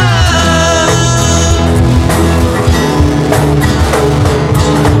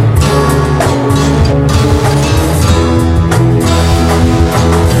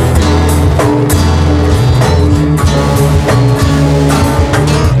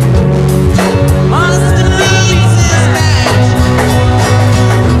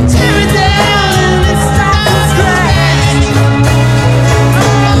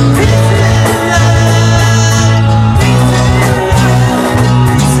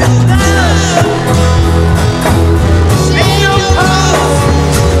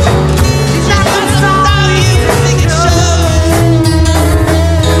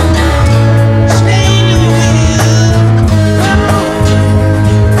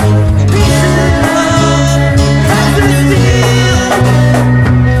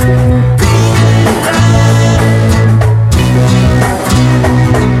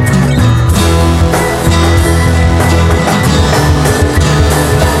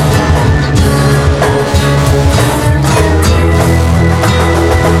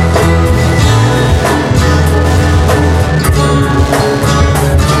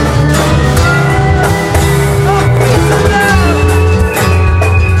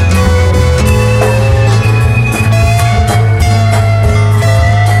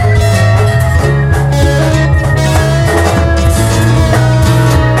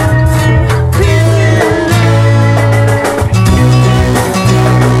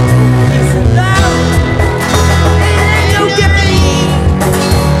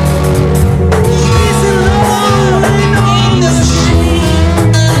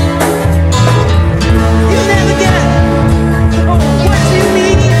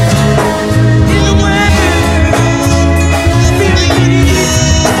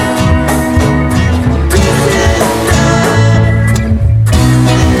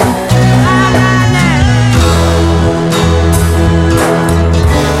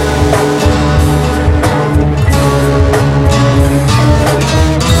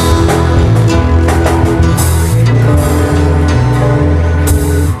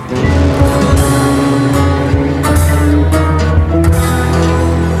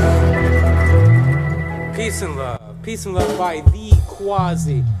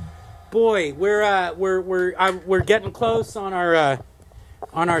 Ozzy. Boy, we're getting close on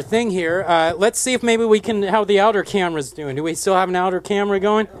our thing here. Let's see if maybe we can how the outer camera's doing. Do we still have an outer camera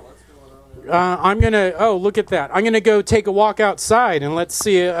going? I'm gonna. Oh, look at that! I'm gonna go take a walk outside and let's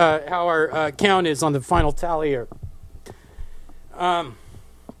see how our count is on the final tally here.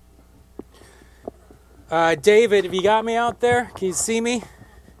 David, have you got me out there? Can you see me?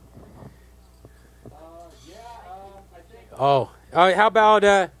 Oh, how about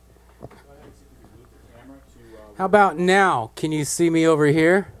now? Can you see me over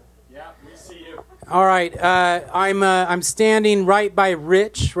here? Yeah, we see you. All right, I'm standing right by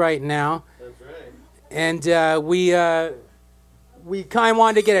Rich right now. That's right. And we kind of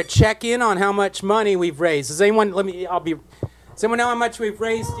wanted to get a check-in on how much money we've raised. Does anyone Does anyone know how much we've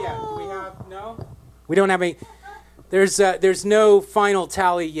raised yet? Do we have no? We don't have any. There's no final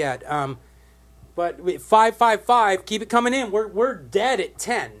tally yet. But 555, keep it coming in. We're dead at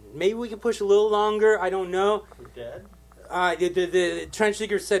 10. Maybe we can push a little longer. I don't know. We're dead? The trench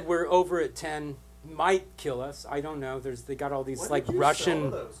digger said we're over at 10. Might kill us. I don't know. They got all these like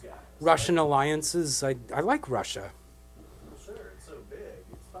Russian alliances. I like Russia. Sure, it's so big.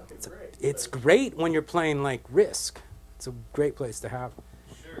 It's fucking great. It's great when you're playing like Risk. It's a great place to have.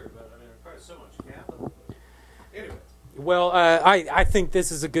 Sure, but I mean, it requires so much capital. Anyway. Well, I think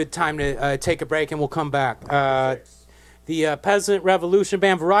this is a good time to take a break, and we'll come back. The Peasant Revolution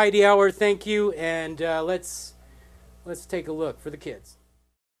Band Variety Hour, thank you, and let's take a look for the kids.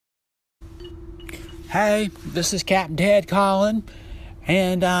 Hey, this is Captain Ted calling,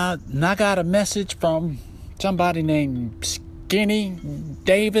 and I got a message from somebody named Skinny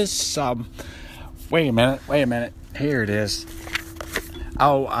Davis. Wait a minute. Here it is.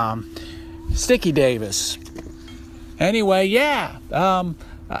 Oh, Sticky Davis. Anyway, yeah,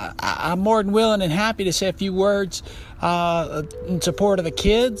 I'm more than willing and happy to say a few words in support of the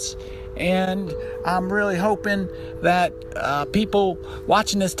kids, and I'm really hoping that people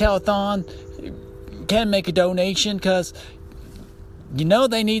watching this telethon can make a donation, because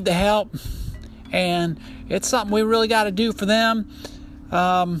they need the help, and it's something we really got to do for them.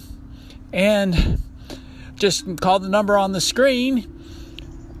 And just call the number on the screen.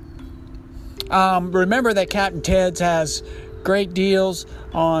 Remember that Captain Ted's has great deals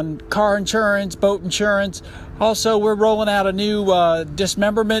on car insurance, boat insurance. Also, we're rolling out a new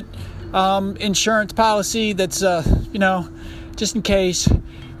dismemberment insurance policy that's, just in case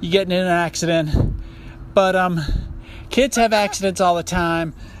you get in an accident. But kids have accidents all the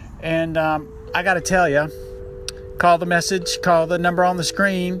time, and I got to tell you, call the number on the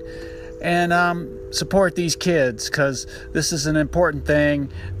screen, and support these kids, because this is an important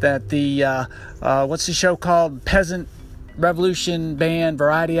thing that the what's the show called, Peasant Revolution Band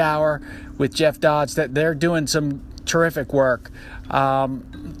Variety Hour with Jeff Dodge, that they're doing some terrific work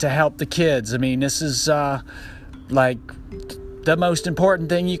to help the kids. I mean, this is like the most important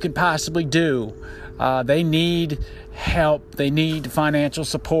thing you can possibly do. They need help, they need financial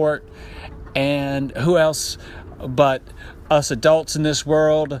support, and who else but us adults in this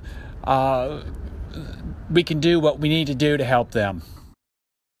world? We can do what we need to do to help them.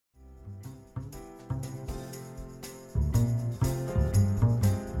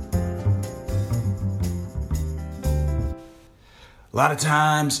 A lot of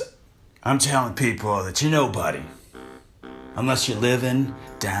times, I'm telling people that you're nobody unless you're living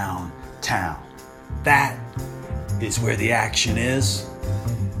downtown. That is where the action is.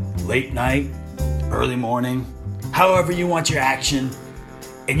 Late night, early morning, however you want your action.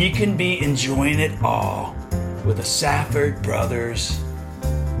 And you can be enjoying it all with a Safford Brothers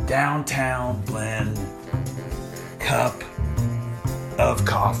downtown blend cup of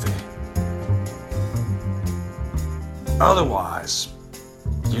coffee. Otherwise,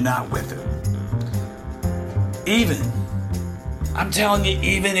 you're not with it. I'm telling you,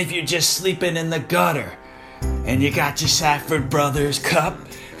 even if you're just sleeping in the gutter and you got your Safford Brothers cup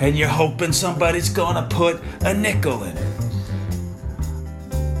and you're hoping somebody's gonna put a nickel in it,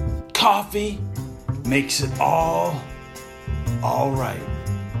 coffee makes it all right.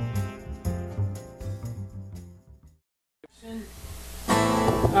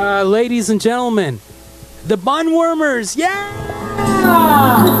 Ladies and gentlemen, the Bunwormers, yeah!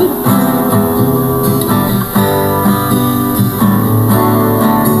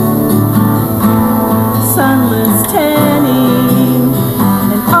 Sunless tanning,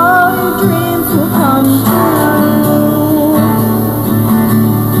 and all your dreams will come true.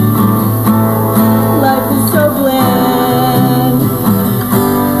 Life is so bland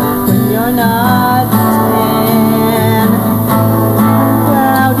when you're not tan.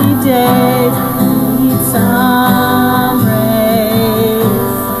 Cloudy days need some rain.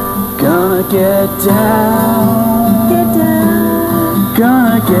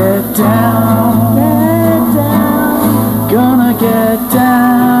 get down, gonna get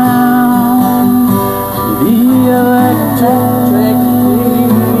down the electric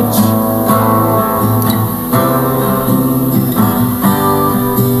beach.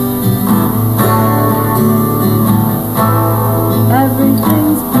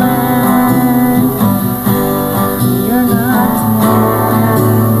 Everything's blank, you're not there.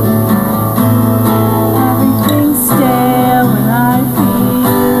 Everything's stale when I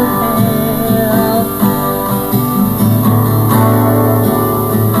feel pale.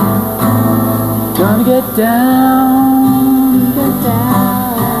 Gonna get down,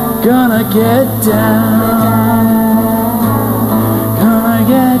 gonna get down, gonna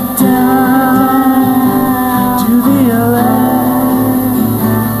get down to the electric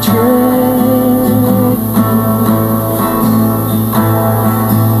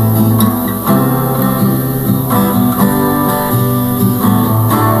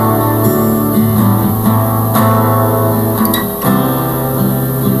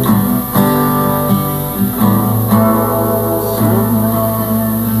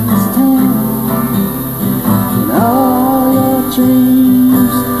and all your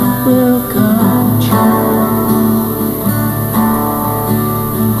dreams will come true.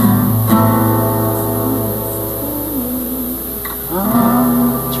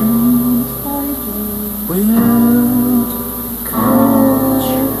 All dreams will come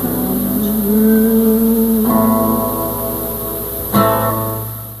true.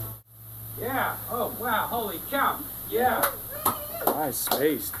 Yeah. Oh, wow. Holy cow. Yeah. Nice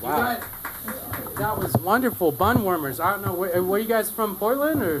spaced. You guys- that was wonderful. Bun warmers. I don't know. Where you guys from?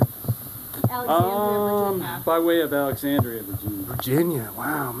 Portland or? By way of Alexandria, Virginia. Virginia.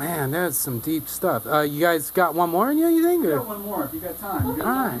 Wow, man. That's some deep stuff. You guys got one more in you think? Or? Got one more if you got time. All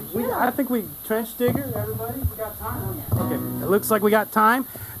right. I think we trench digger, everybody. We got time. Okay. It looks like we got time.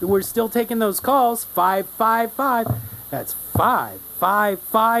 We're still taking those calls. 555. That's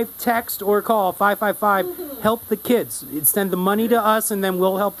 555. Text or call 555. Help the kids. Send the money to us, and then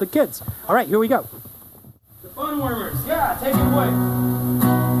we'll help the kids. All right. Here we go. The fun warmers. Yeah. Take it away.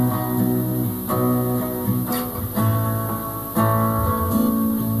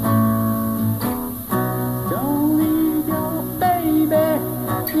 Don't leave your baby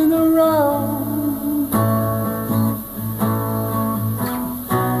in the road.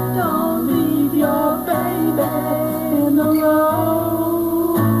 Don't leave your baby in the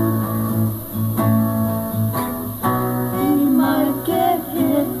road. He might get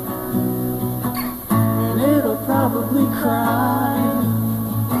hit and it'll probably cry.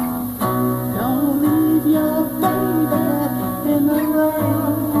 Don't leave your baby in the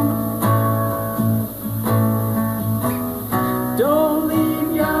road. Don't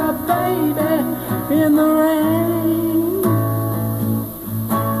leave your baby in the rain.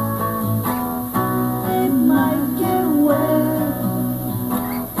 It might get wet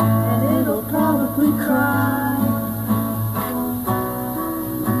and it'll probably cry.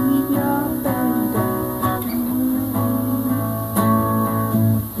 Leave your baby.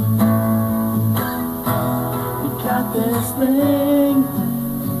 You got this thing.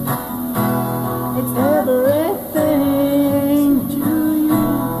 It's everything to you.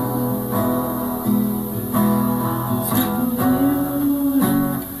 To you.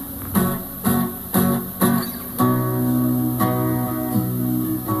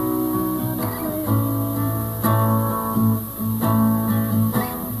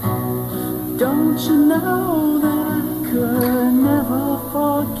 Don't you know that I could never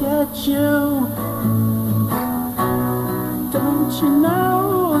forget you? Don't you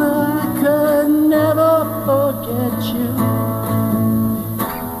know that I could never forget you?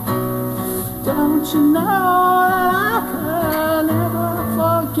 Don't you know that I could never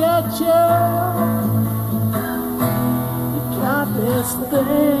forget you? You got this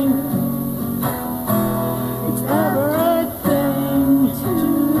thing. It's everything to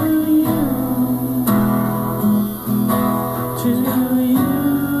you. To you.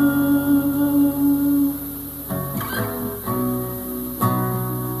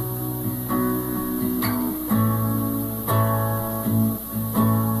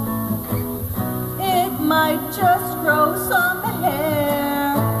 It might just grow some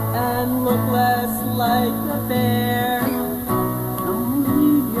hair and look less like a bear. Don't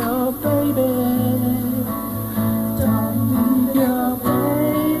leave your baby. Don't leave your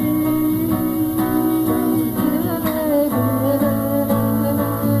baby. Don't leave your baby.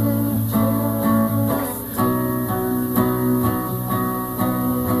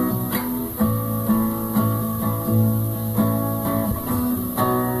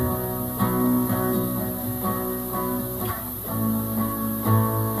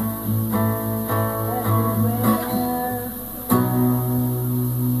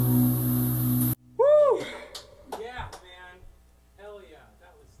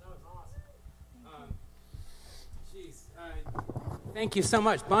 Thank you so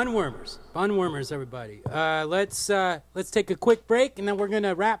much, Bunwormers, everybody. Let's take a quick break, and then we're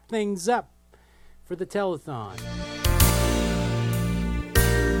gonna wrap things up for the telethon.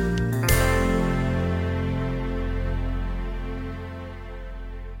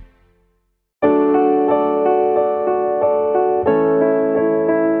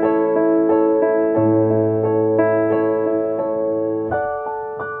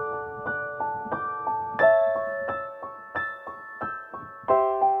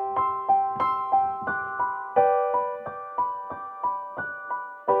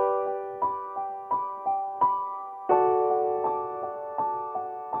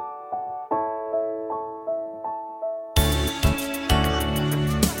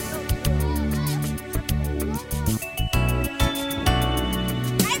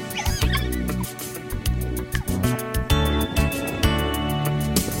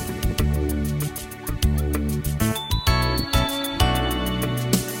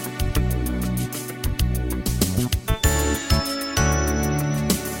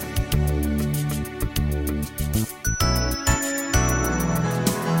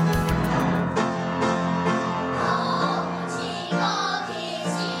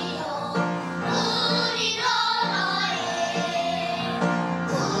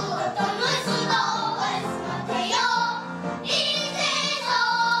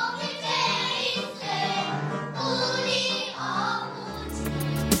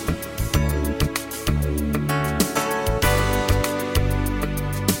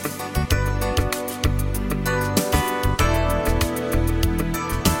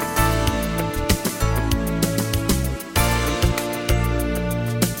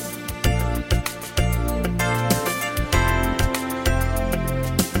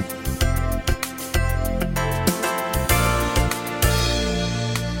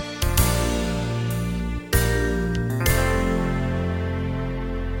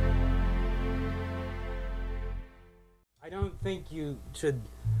 Think you should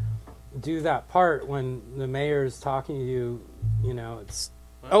do that part when the mayor's talking to you. You know, it's.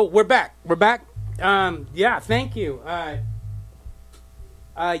 Oh, we're back. Yeah, thank you.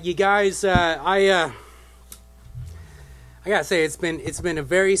 You guys, I gotta say it's been a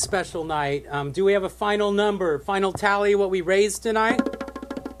very special night. Do we have a final tally? What we raised tonight?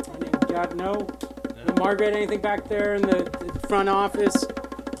 God, no. Margaret, anything back there in the front office?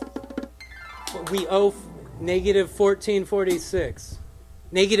 We owe. Negative 1446.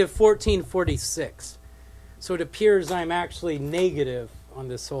 Negative 1446. So it appears I'm actually negative on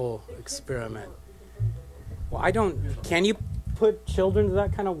this whole experiment. Well, can you put children to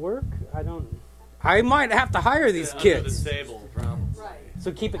that kind of work? I might have to hire these kids. Under the table, probably. Right.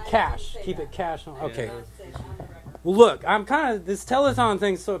 So keep it cash. Keep it cash. Okay. Well, look, this telethon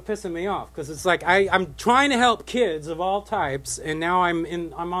thing's sort of pissing me off because it's like I'm trying to help kids of all types, and now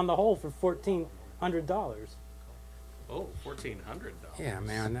I'm on the hole for $1,400. Oh, $1,400. Yeah,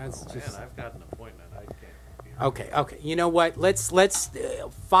 man, that's just. Man, I've got an appointment. I can't. Okay. You know what? Let's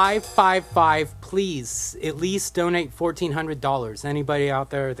 555. Please, at least donate $1,400. Anybody out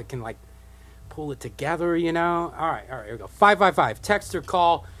there that can pull it together? You know. All right. Here we go. 555. Text or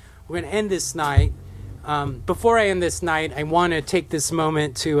call. We're gonna end this night. Before I end this night, I want to take this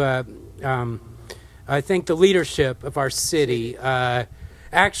moment to thank the leadership of our city.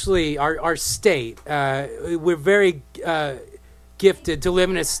 Actually, our state. We're very gifted to live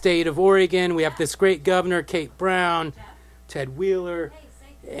in a state of Oregon. We have this great governor, Kate Brown, Ted Wheeler,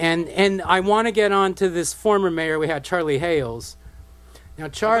 and I want to get on to this former mayor we had, Charlie Hales. Now,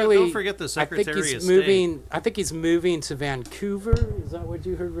 Charlie, don't forget the Secretary of State. I think he's moving to Vancouver. Is that what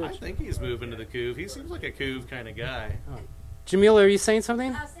you heard, Rich? I think he's moving to the Couve. He seems like a Couve kind of guy. Oh. Jamila, are you saying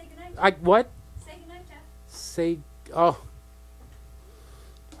something? Say goodnight, Jeff. What? Say goodnight, Jeff. Oh.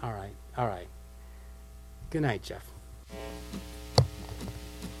 All right. Good night, Jeff.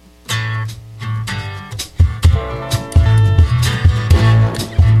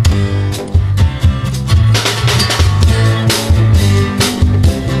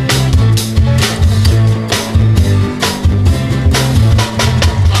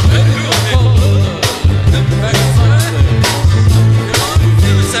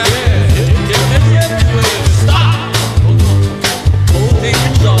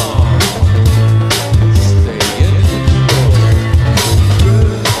 Stay in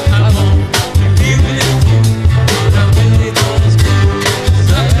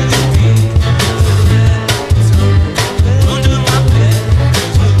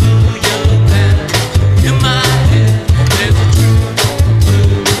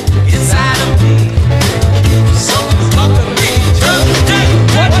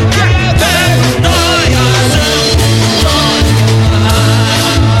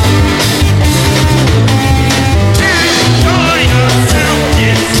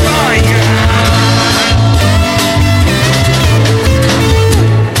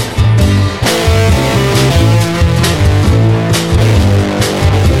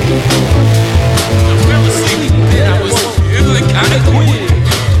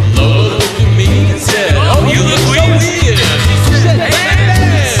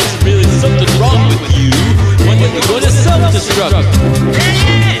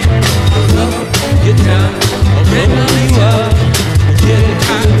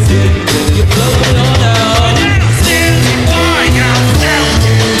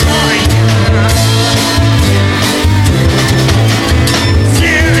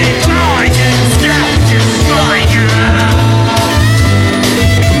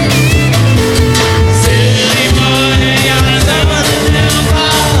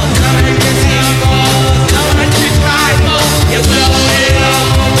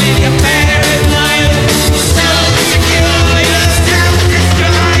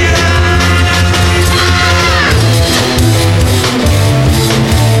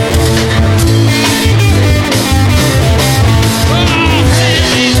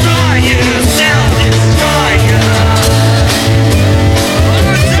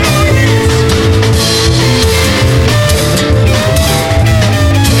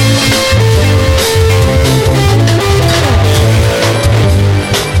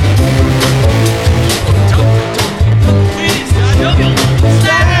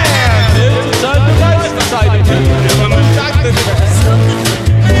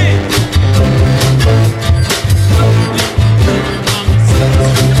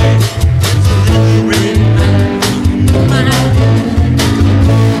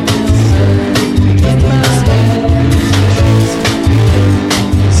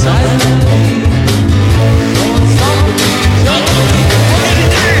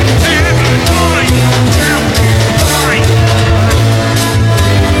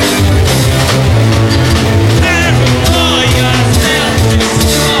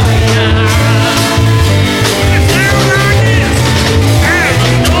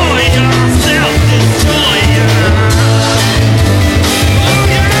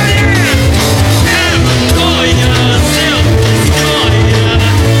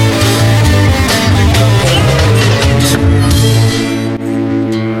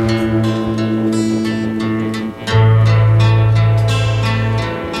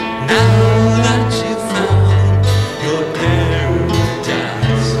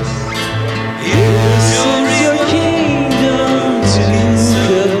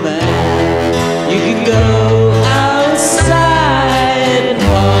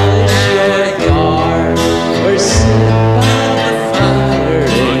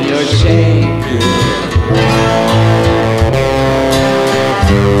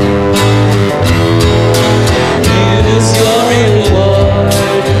It is your reward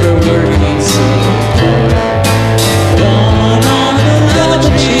for working so hard. Gone on the love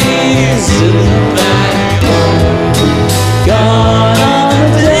trees in the backyard. Gone on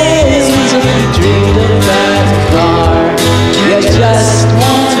the days when you dreamed of that car. You just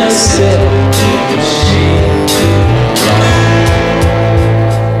wanna sit in the machine.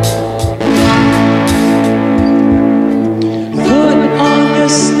 Put on your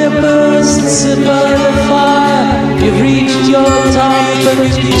slippers and sit by the fire. You've reached your top, but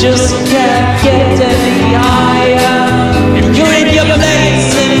you just can't get any higher. You're in your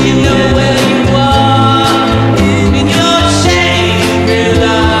place and you know where you are. In your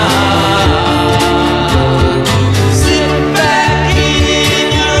Shangri-La. Sit back in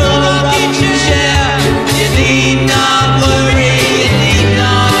your rocking chair. You need not worry, you need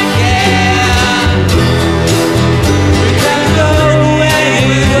not care. We can go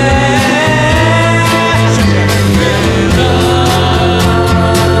anywhere.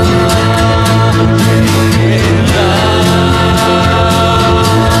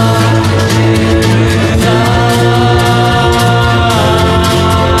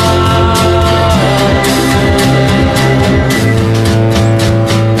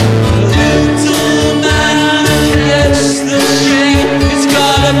 Little man gets the chain. It's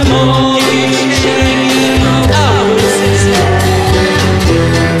got a mortgage chain out his head.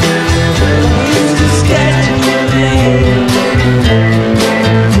 It's just getting late,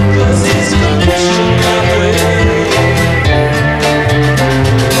 'cause it's conditioned that way.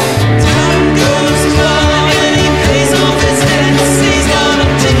 Time goes by and he pays off his debts. He's got a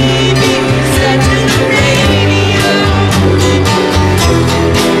TV set in the radio.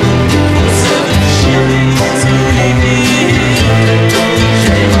 7 shillings a baby.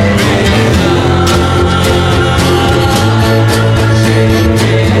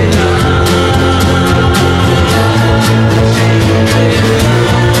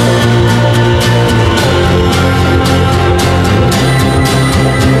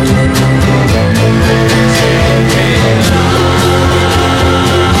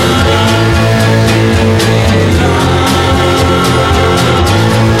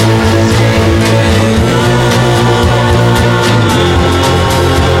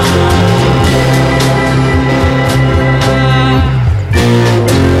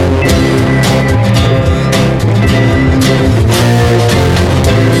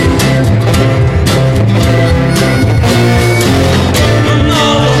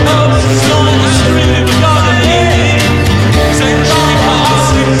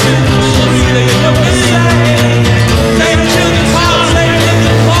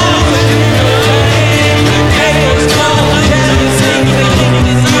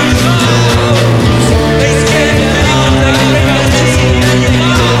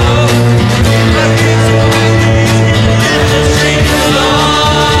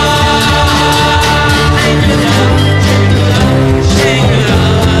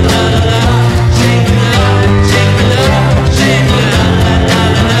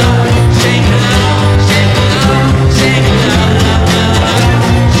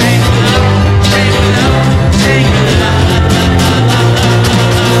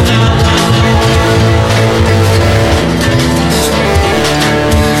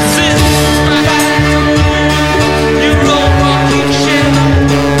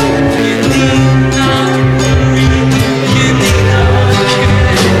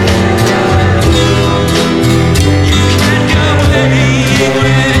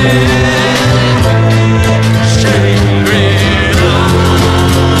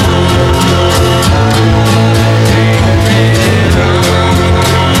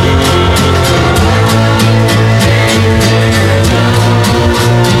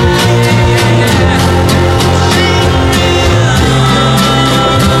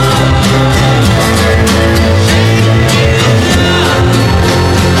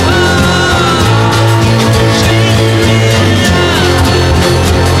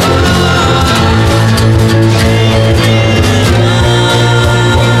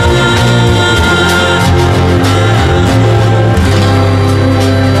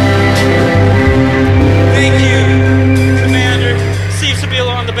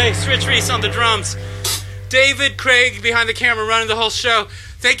 David Craig behind the camera running the whole show.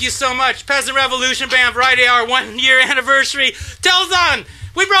 Thank you so much. Peasant Revolution Band, Variety Hour, 1 year anniversary. Tells on.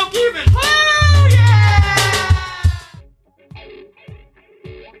 We broke even. Woo! Yeah!